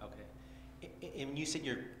 10%. Okay. And when you said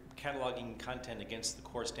you're cataloging content against the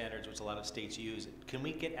core standards, which a lot of states use, can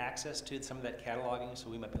we get access to some of that cataloging so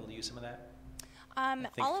we might be able to use some of that?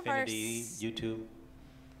 All of our YouTube.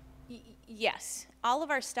 Yes, all of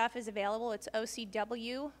our stuff is available. It's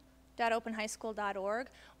ocw.openhighschool.org.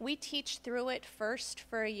 We teach through it first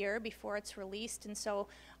for a year before it's released, and so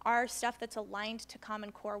our stuff that's aligned to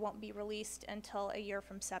Common Core won't be released until a year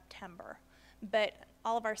from September. But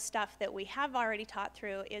all of our stuff that we have already taught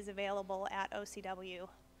through is available at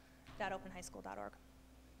ocw.openhighschool.org.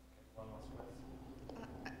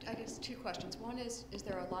 I guess two questions. One is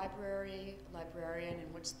there a librarian,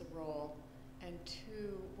 and what's the role? And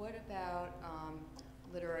two, what about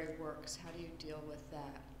literary works? How do you deal with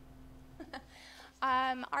that?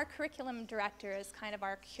 Our curriculum director is kind of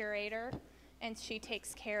our curator, and she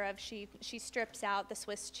takes care of, she strips out the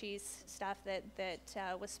Swiss cheese stuff that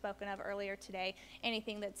was spoken of earlier today,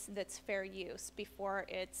 anything that's fair use before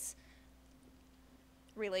it's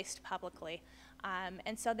released publicly.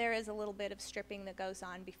 And so there is a little bit of stripping that goes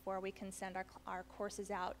on before we can send our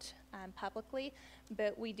courses out publicly,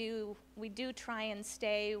 but we do try and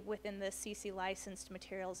stay within the CC licensed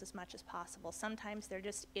materials as much as possible. Sometimes there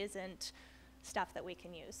just isn't stuff that we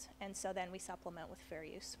can use, and so then we supplement with fair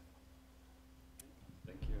use.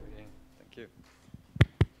 Thank you again. Thank you.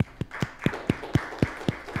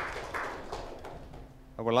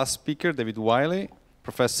 Our last speaker, David Wiley,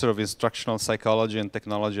 Professor of Instructional Psychology and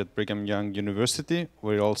Technology at Brigham Young University,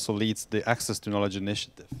 where he also leads the Access to Knowledge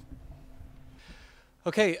Initiative.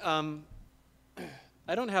 Okay,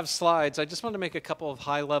 I don't have slides. I just want to make a couple of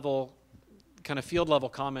high-level, kind of field-level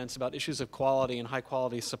comments about issues of quality and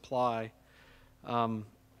high-quality supply, and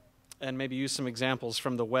maybe use some examples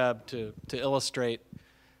from the web to illustrate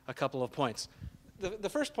a couple of points. The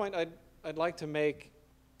first point I'd like to make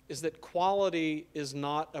is that quality is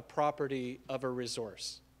not a property of a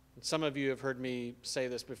resource. Some of you have heard me say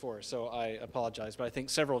this before, so I apologize, but I think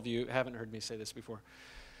several of you haven't heard me say this before.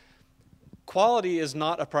 Quality is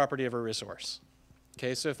not a property of a resource.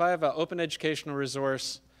 Okay, so if I have an open educational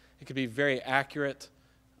resource, it could be very accurate,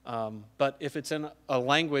 but if it's in a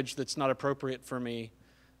language that's not appropriate for me,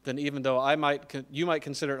 then even though you might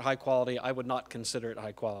consider it high quality, I would not consider it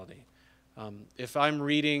high quality. If I'm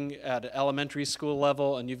reading at an elementary school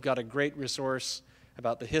level and you've got a great resource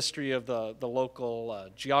about the history of the local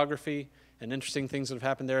geography and interesting things that have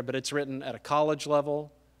happened there, but it's written at a college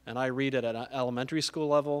level and I read it at an elementary school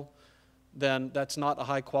level, then that's not a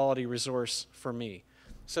high quality resource for me.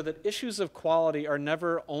 So that issues of quality are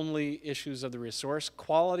never only issues of the resource.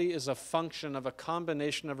 Quality is a function of a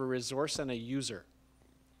combination of a resource and a user.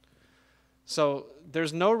 So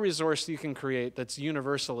there's no resource you can create that's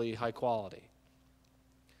universally high quality.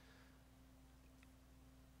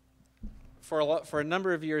 For a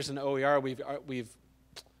number of years in OER, we've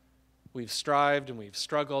strived and we've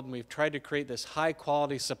struggled and we've tried to create this high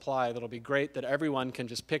quality supply that'll be great that everyone can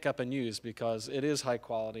just pick up and use because it is high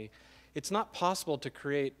quality. It's not possible to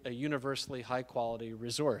create a universally high quality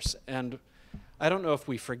resource. And I don't know if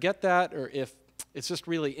we forget that or if it's just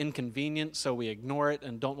really inconvenient, so we ignore it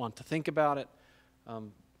and don't want to think about it.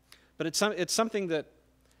 But it's something that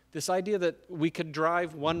this idea that we could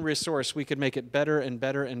drive one resource, we could make it better and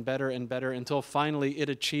better and better and better until finally it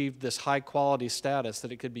achieved this high quality status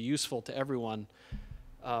that it could be useful to everyone.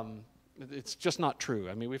 It's just not true.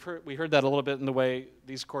 I mean, we heard that a little bit in the way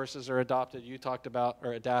these courses are adopted. You talked about,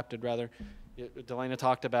 or adapted rather. DeLaina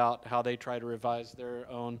talked about how they try to revise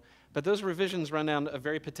their own. But those revisions run down a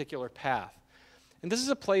very particular path. And this is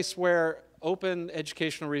a place where open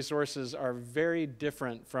educational resources are very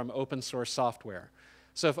different from open source software.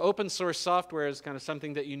 So if open source software is kind of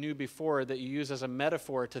something that you knew before that you use as a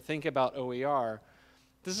metaphor to think about OER,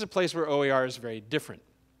 this is a place where OER is very different,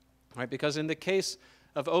 right? Because in the case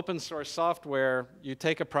of open source software, you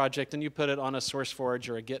take a project and you put it on a SourceForge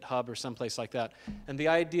or a GitHub or someplace like that. And the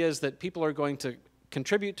idea is that people are going to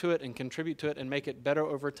contribute to it and make it better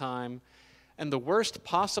over time. And the worst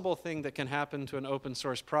possible thing that can happen to an open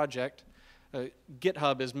source project,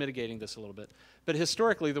 GitHub is mitigating this a little bit, but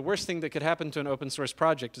historically the worst thing that could happen to an open source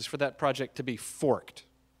project is for that project to be forked,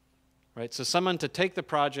 right? So someone to take the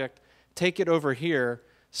project, take it over here,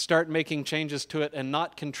 start making changes to it and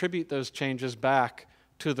not contribute those changes back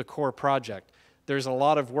to the core project. There's a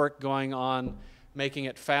lot of work going on making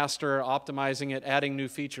it faster, optimizing it, adding new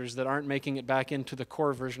features that aren't making it back into the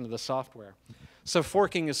core version of the software. So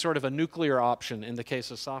forking is sort of a nuclear option in the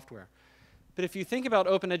case of software. But if you think about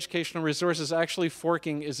open educational resources, actually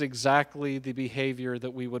forking is exactly the behavior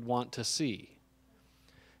that we would want to see.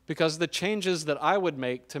 Because the changes that I would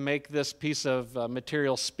make to make this piece of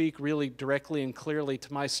material speak really directly and clearly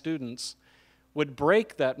to my students would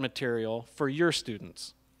break that material for your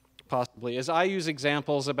students, possibly. As I use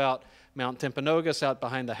examples about Mount Timpanogos out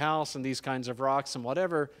behind the house and these kinds of rocks and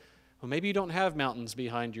whatever, well, maybe you don't have mountains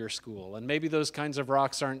behind your school, and maybe those kinds of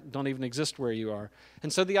rocks don't even exist where you are.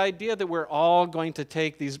 And so the idea that we're all going to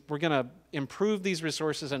take these, we're going to improve these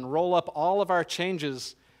resources and roll up all of our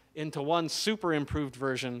changes into one super improved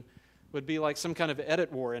version would be like some kind of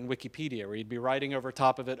edit war in Wikipedia, where you'd be writing over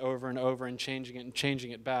top of it over and over and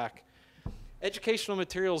changing it back. Educational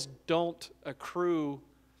materials don't accrue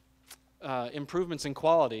improvements in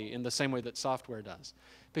quality in the same way that software does,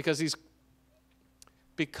 because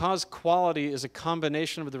quality is a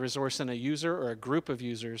combination of the resource and a user or a group of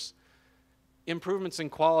users. Improvements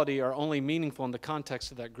in quality are only meaningful in the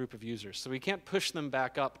context of that group of users. So we can't push them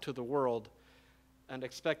back up to the world and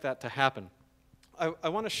expect that to happen. I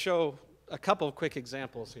want to show a couple of quick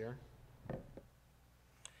examples here.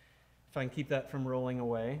 If I can keep that from rolling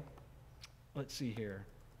away. Let's see here.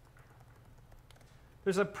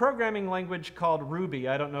 There's a programming language called Ruby.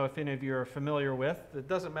 I don't know if any of you are familiar with. It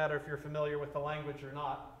doesn't matter if you're familiar with the language or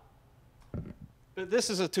not. But this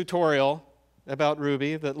is a tutorial about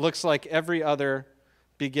Ruby that looks like every other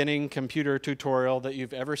beginning computer tutorial that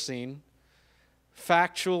you've ever seen.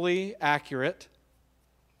 Factually accurate.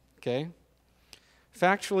 Okay?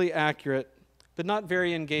 Factually accurate, but not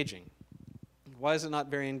very engaging. Why is it not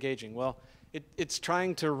very engaging? Well, it's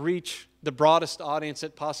trying to reach the broadest audience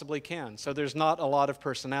it possibly can. So there's not a lot of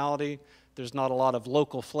personality. There's not a lot of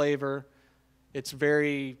local flavor. It's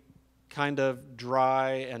very kind of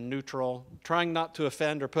dry and neutral, trying not to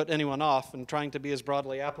offend or put anyone off and trying to be as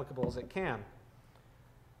broadly applicable as it can.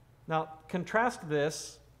 Now, contrast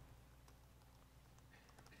this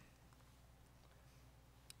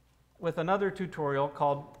with another tutorial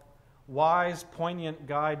called Wise Poignant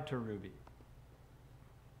Guide to Ruby.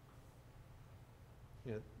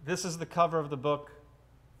 This is the cover of the book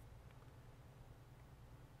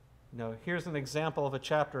You know, here's an example of a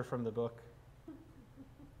chapter from the book.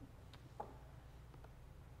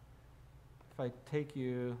 If I take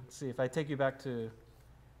you, let's see, if I take you back to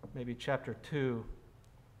maybe chapter 2.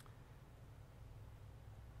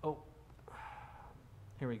 Oh,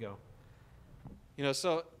 here we go. You know,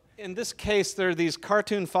 so in this case, there are these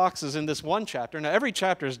cartoon foxes in this one chapter. Now, every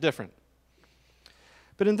chapter is different.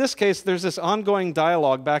 But in this case, there's this ongoing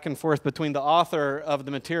dialogue back and forth between the author of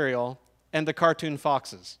the material and the cartoon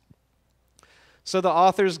foxes. So the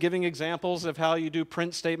author's giving examples of how you do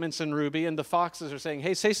print statements in Ruby, and the foxes are saying,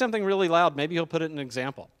 hey, say something really loud. Maybe he'll put it in an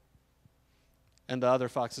example. And the other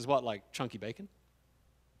fox is what, like chunky bacon?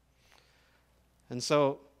 And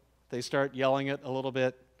so they start yelling it a little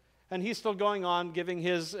bit. And he's still going on giving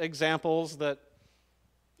his examples that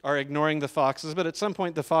are ignoring the foxes, but at some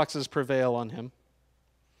point the foxes prevail on him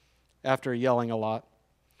after yelling a lot.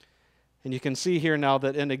 And you can see here now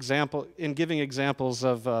that in giving examples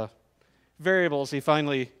of variables, he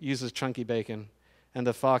finally uses chunky bacon, and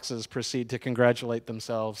the foxes proceed to congratulate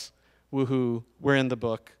themselves. Woohoo, we're in the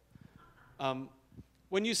book.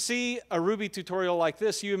 When you see a Ruby tutorial like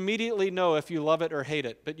this, you immediately know if you love it or hate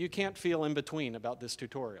it, but you can't feel in between about this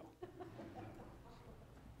tutorial.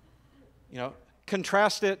 You know,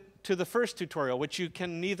 contrast it to the first tutorial, which you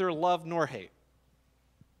can neither love nor hate.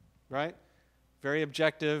 Right? Very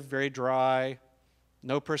objective, very dry,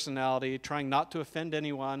 no personality, trying not to offend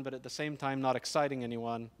anyone, but at the same time not exciting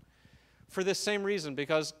anyone. For this same reason,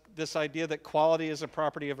 because this idea that quality is a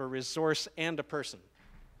property of a resource and a person.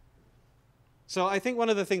 So I think one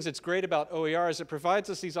of the things that's great about OER is it provides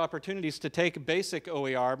us these opportunities to take basic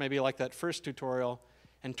OER, maybe like that first tutorial,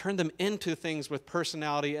 and turn them into things with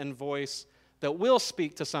personality and voice that will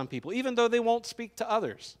speak to some people, even though they won't speak to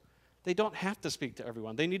others. They don't have to speak to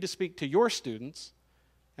everyone. They need to speak to your students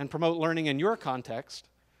and promote learning in your context.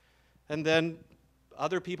 And then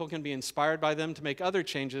other people can be inspired by them to make other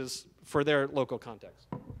changes for their local context.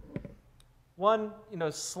 One,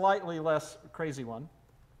 slightly less crazy one.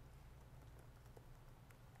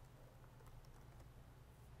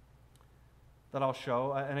 That I'll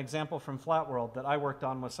show, an example from Flat World that I worked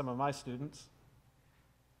on with some of my students.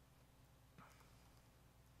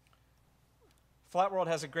 Flat World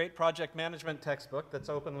has a great project management textbook that's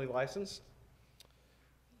openly licensed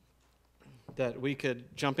that we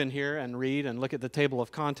could jump in here and read and look at the table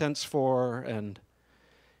of contents for, and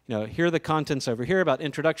here are the contents over here about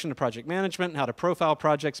introduction to project management, how to profile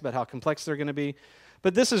projects, about how complex they're going to be.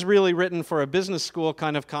 But this is really written for a business school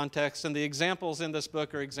kind of context, and the examples in this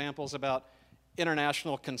book are examples about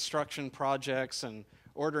international construction projects and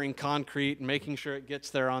ordering concrete and making sure it gets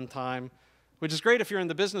there on time, which is great if you're in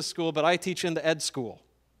the business school, but I teach in the ed school,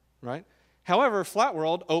 right? However, Flat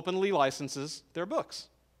World openly licenses their books.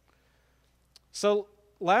 So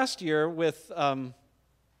last year with, if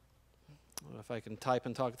I can type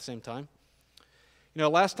and talk at the same time,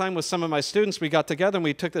 last time with some of my students, we got together and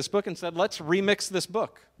we took this book and said, let's remix this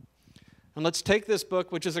book. And let's take this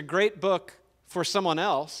book, which is a great book for someone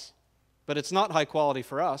else, but it's not high quality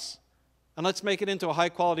for us, and let's make it into a high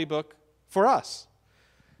quality book for us.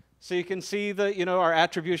 So you can see our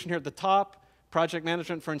attribution here at the top. Project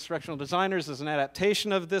Management for Instructional Designers is an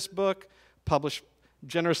adaptation of this book,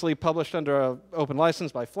 generously published under an open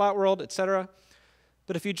license by Flat World, etc.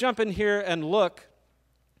 But if you jump in here and look,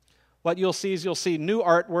 what you'll see is you'll see new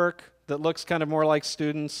artwork that looks kind of more like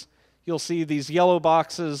students. You'll see these yellow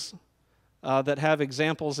boxes that have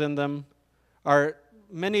examples in them.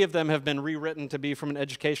 Many of them have been rewritten to be from an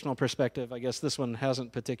educational perspective. I guess this one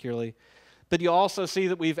hasn't particularly. But you also see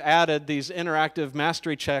that we've added these interactive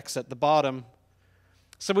mastery checks at the bottom.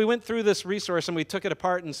 So we went through this resource and we took it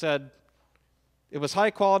apart and said, it was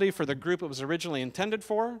high quality for the group it was originally intended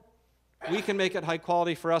for. We can make it high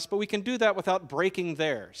quality for us, but we can do that without breaking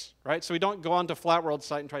theirs, right? So we don't go onto Flat World's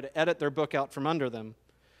site and try to edit their book out from under them.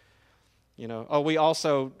 We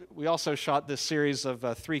also shot this series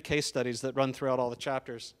of 3 case studies that run throughout all the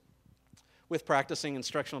chapters with practicing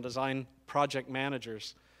instructional design project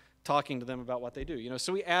managers, talking to them about what they do.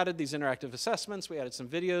 So we added these interactive assessments, we added some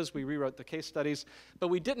videos, we rewrote the case studies, but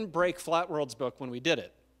we didn't break Flat World's book when we did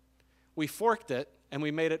it. We forked it and we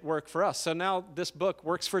made it work for us. So now this book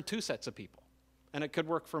works for 2 sets of people, and it could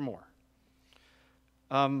work for more.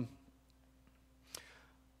 All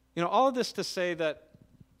of this to say that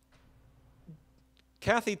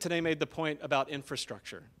Kathy today made the point about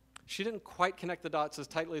infrastructure. She didn't quite connect the dots as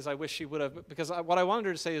tightly as I wish she would have, because what I wanted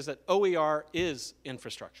her to say is that OER is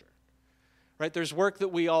infrastructure. Right? There's work that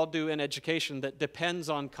we all do in education that depends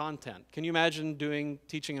on content. Can you imagine doing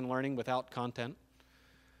teaching and learning without content?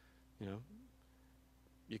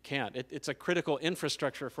 You can't. It's a critical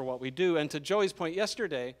infrastructure for what we do. And to Joey's point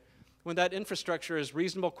yesterday, when that infrastructure is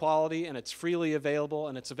reasonable quality and it's freely available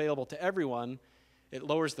and it's available to everyone, it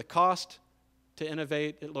lowers the cost to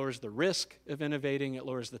innovate, it lowers the risk of innovating, it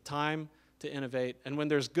lowers the time to innovate. And when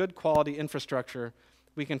there's good quality infrastructure,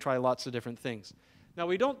 we can try lots of different things. Now,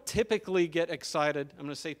 we don't typically get excited. I'm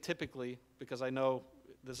going to say typically because I know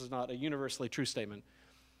this is not a universally true statement.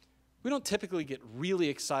 We don't typically get really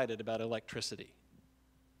excited about electricity,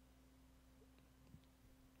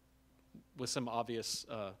 with some obvious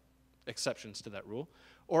exceptions to that rule,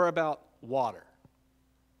 or about water,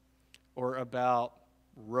 or about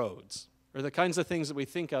roads, or the kinds of things that we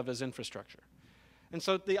think of as infrastructure. And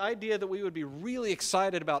so the idea that we would be really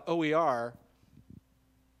excited about OER,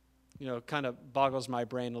 kind of boggles my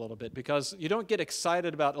brain a little bit, because you don't get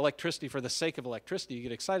excited about electricity for the sake of electricity. You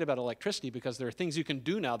get excited about electricity because there are things you can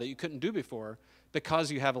do now that you couldn't do before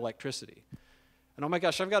because you have electricity. And oh my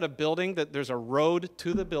gosh, I've got a building that there's a road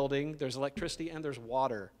to the building, there's electricity, and there's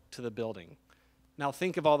water to the building. Now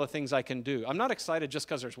think of all the things I can do. I'm not excited just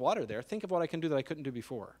because there's water there. Think of what I can do that I couldn't do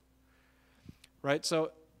before. Right?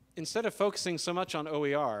 So instead of focusing so much on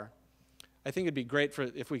OER, I think it'd be great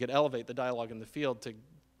if we could elevate the dialogue in the field to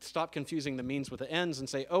stop confusing the means with the ends and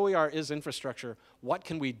say, OER is infrastructure. What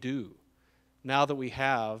can we do now that we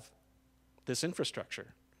have this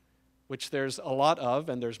infrastructure? Which there's a lot of,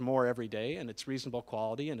 and there's more every day, and it's reasonable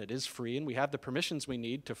quality, and it is free, and we have the permissions we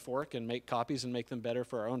need to fork and make copies and make them better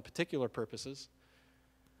for our own particular purposes.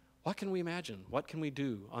 What can we imagine? What can we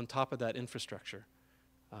do on top of that infrastructure?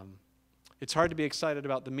 It's hard to be excited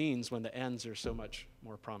about the means when the ends are so much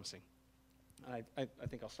more promising. I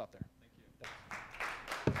think I'll stop there.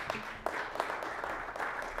 Thank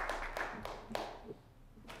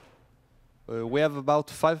you. We have about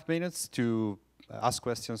 5 minutes to ask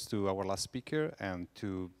questions to our last speaker and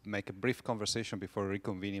to make a brief conversation before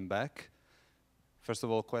reconvening back. First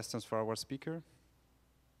of all, questions for our speaker?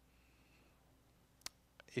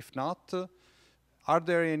 If not, are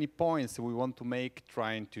there any points that we want to make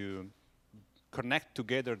trying to connect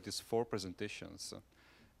together these 4 presentations?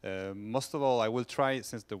 Most of all, I will try,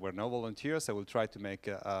 since there were no volunteers, I will try to make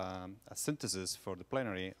a synthesis for the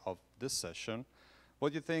plenary of this session.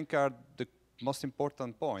 What do you think are the most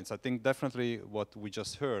important points? I think definitely what we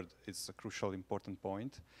just heard is a crucial important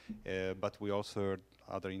point, but we also heard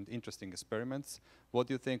other interesting experiments. What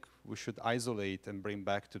do you think we should isolate and bring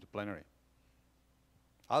back to the plenary?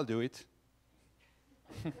 I'll do it.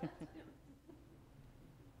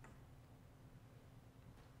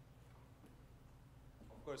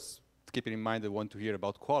 Of course, keeping in mind that we want to hear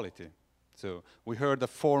about quality. So we heard the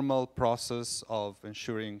formal process of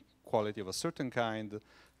ensuring quality of a certain kind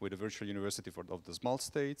with a virtual university of the small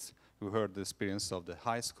states. We heard the experience of the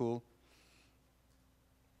high school.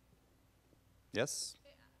 Yes?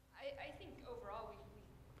 I think overall we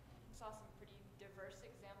saw some pretty diverse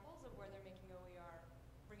examples of where they're making OER,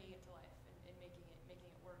 bringing it to life and making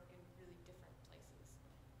it work in really different places.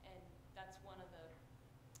 And that's one of the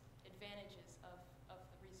advantages of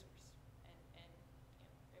the resource and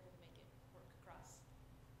able to make it work across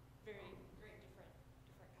very different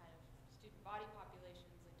kind of student body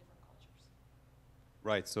populations and different cultures.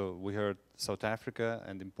 Right, so we heard South Africa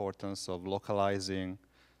and the importance of localizing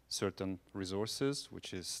certain resources,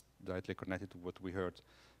 which is directly connected to what we heard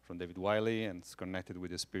from David Wiley, and it's connected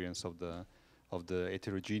with the experience of the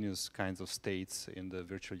heterogeneous kinds of states in the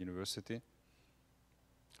virtual university.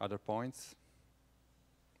 Other points?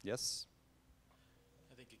 Yes?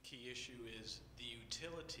 I think a key issue is the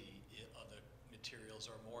utility of the materials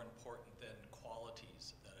are more important than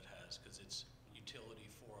qualities that it has, because it's utility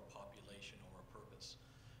for a population or a purpose.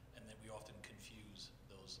 And then we often confuse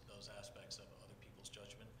those aspects of other people's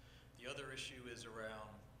judgment. The other issue is around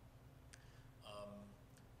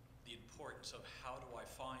the importance of how do I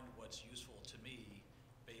find what's useful to me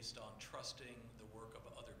based on trusting the work of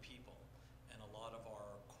other people. And a lot of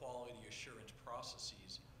our quality assurance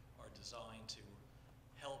processes are designed to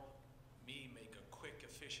help me make a quick,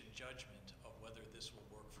 efficient judgment of whether this will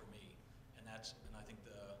work for me. And I think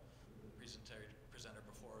the presenter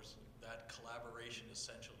before us, that collaboration is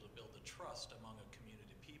essential to build the trust among a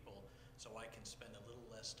community of people, so I can spend a little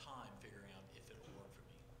less time figuring out if it'll work for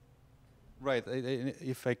me. Right,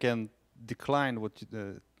 if I can decline what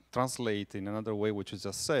translate in another way what you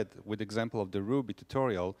just said, with the example of the Ruby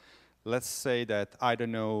tutorial, let's say that I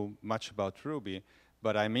don't know much about Ruby,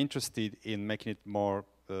 but I'm interested in making it more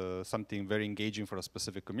something very engaging for a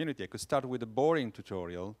specific community. I could start with a boring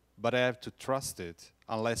tutorial, but I have to trust it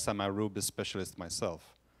unless I'm a Ruby specialist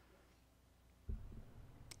myself.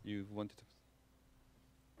 You wanted to?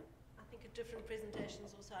 I think at different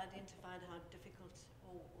presentations also identified how difficult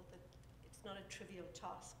or that it's not a trivial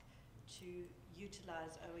task to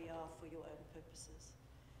utilize OER for your own purposes.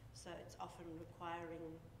 So it's often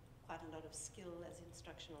requiring quite a lot of skill as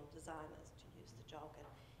instructional designers, to use the jargon,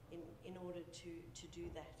 in order to do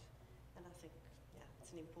that. And I think, yeah,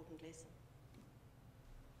 it's an important lesson.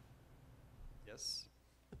 Yes?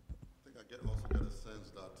 I think I also get a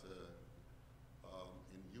sense that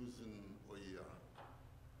in using OER,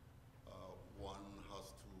 one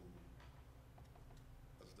has to,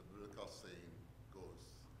 as the biblical saying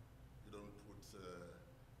goes, you don't put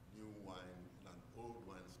new wine in an old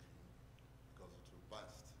wineskin because it will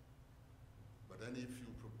burst. But then if you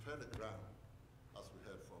prepare the ground, as we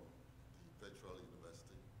heard from the virtual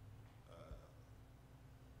university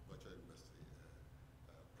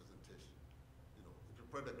presentation, you know, you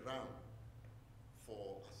prepare the ground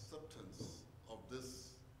for acceptance of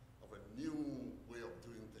this, of a new way of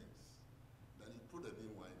doing things. Then you put a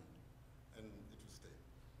new wine in, and it will stay.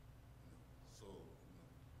 You know. So, you know,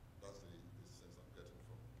 that's the sense I'm getting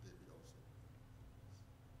from David also.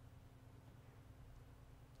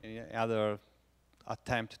 Any other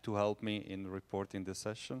attempt to help me in reporting the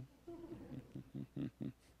session? I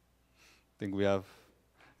think we have,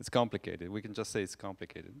 it's complicated. We can just say it's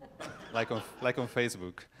complicated, like on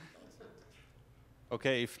Facebook.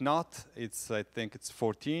 Okay, if not, I think it's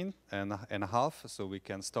 14 and a half, so we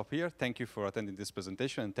can stop here. Thank you for attending this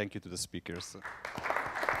presentation, and thank you to the speakers.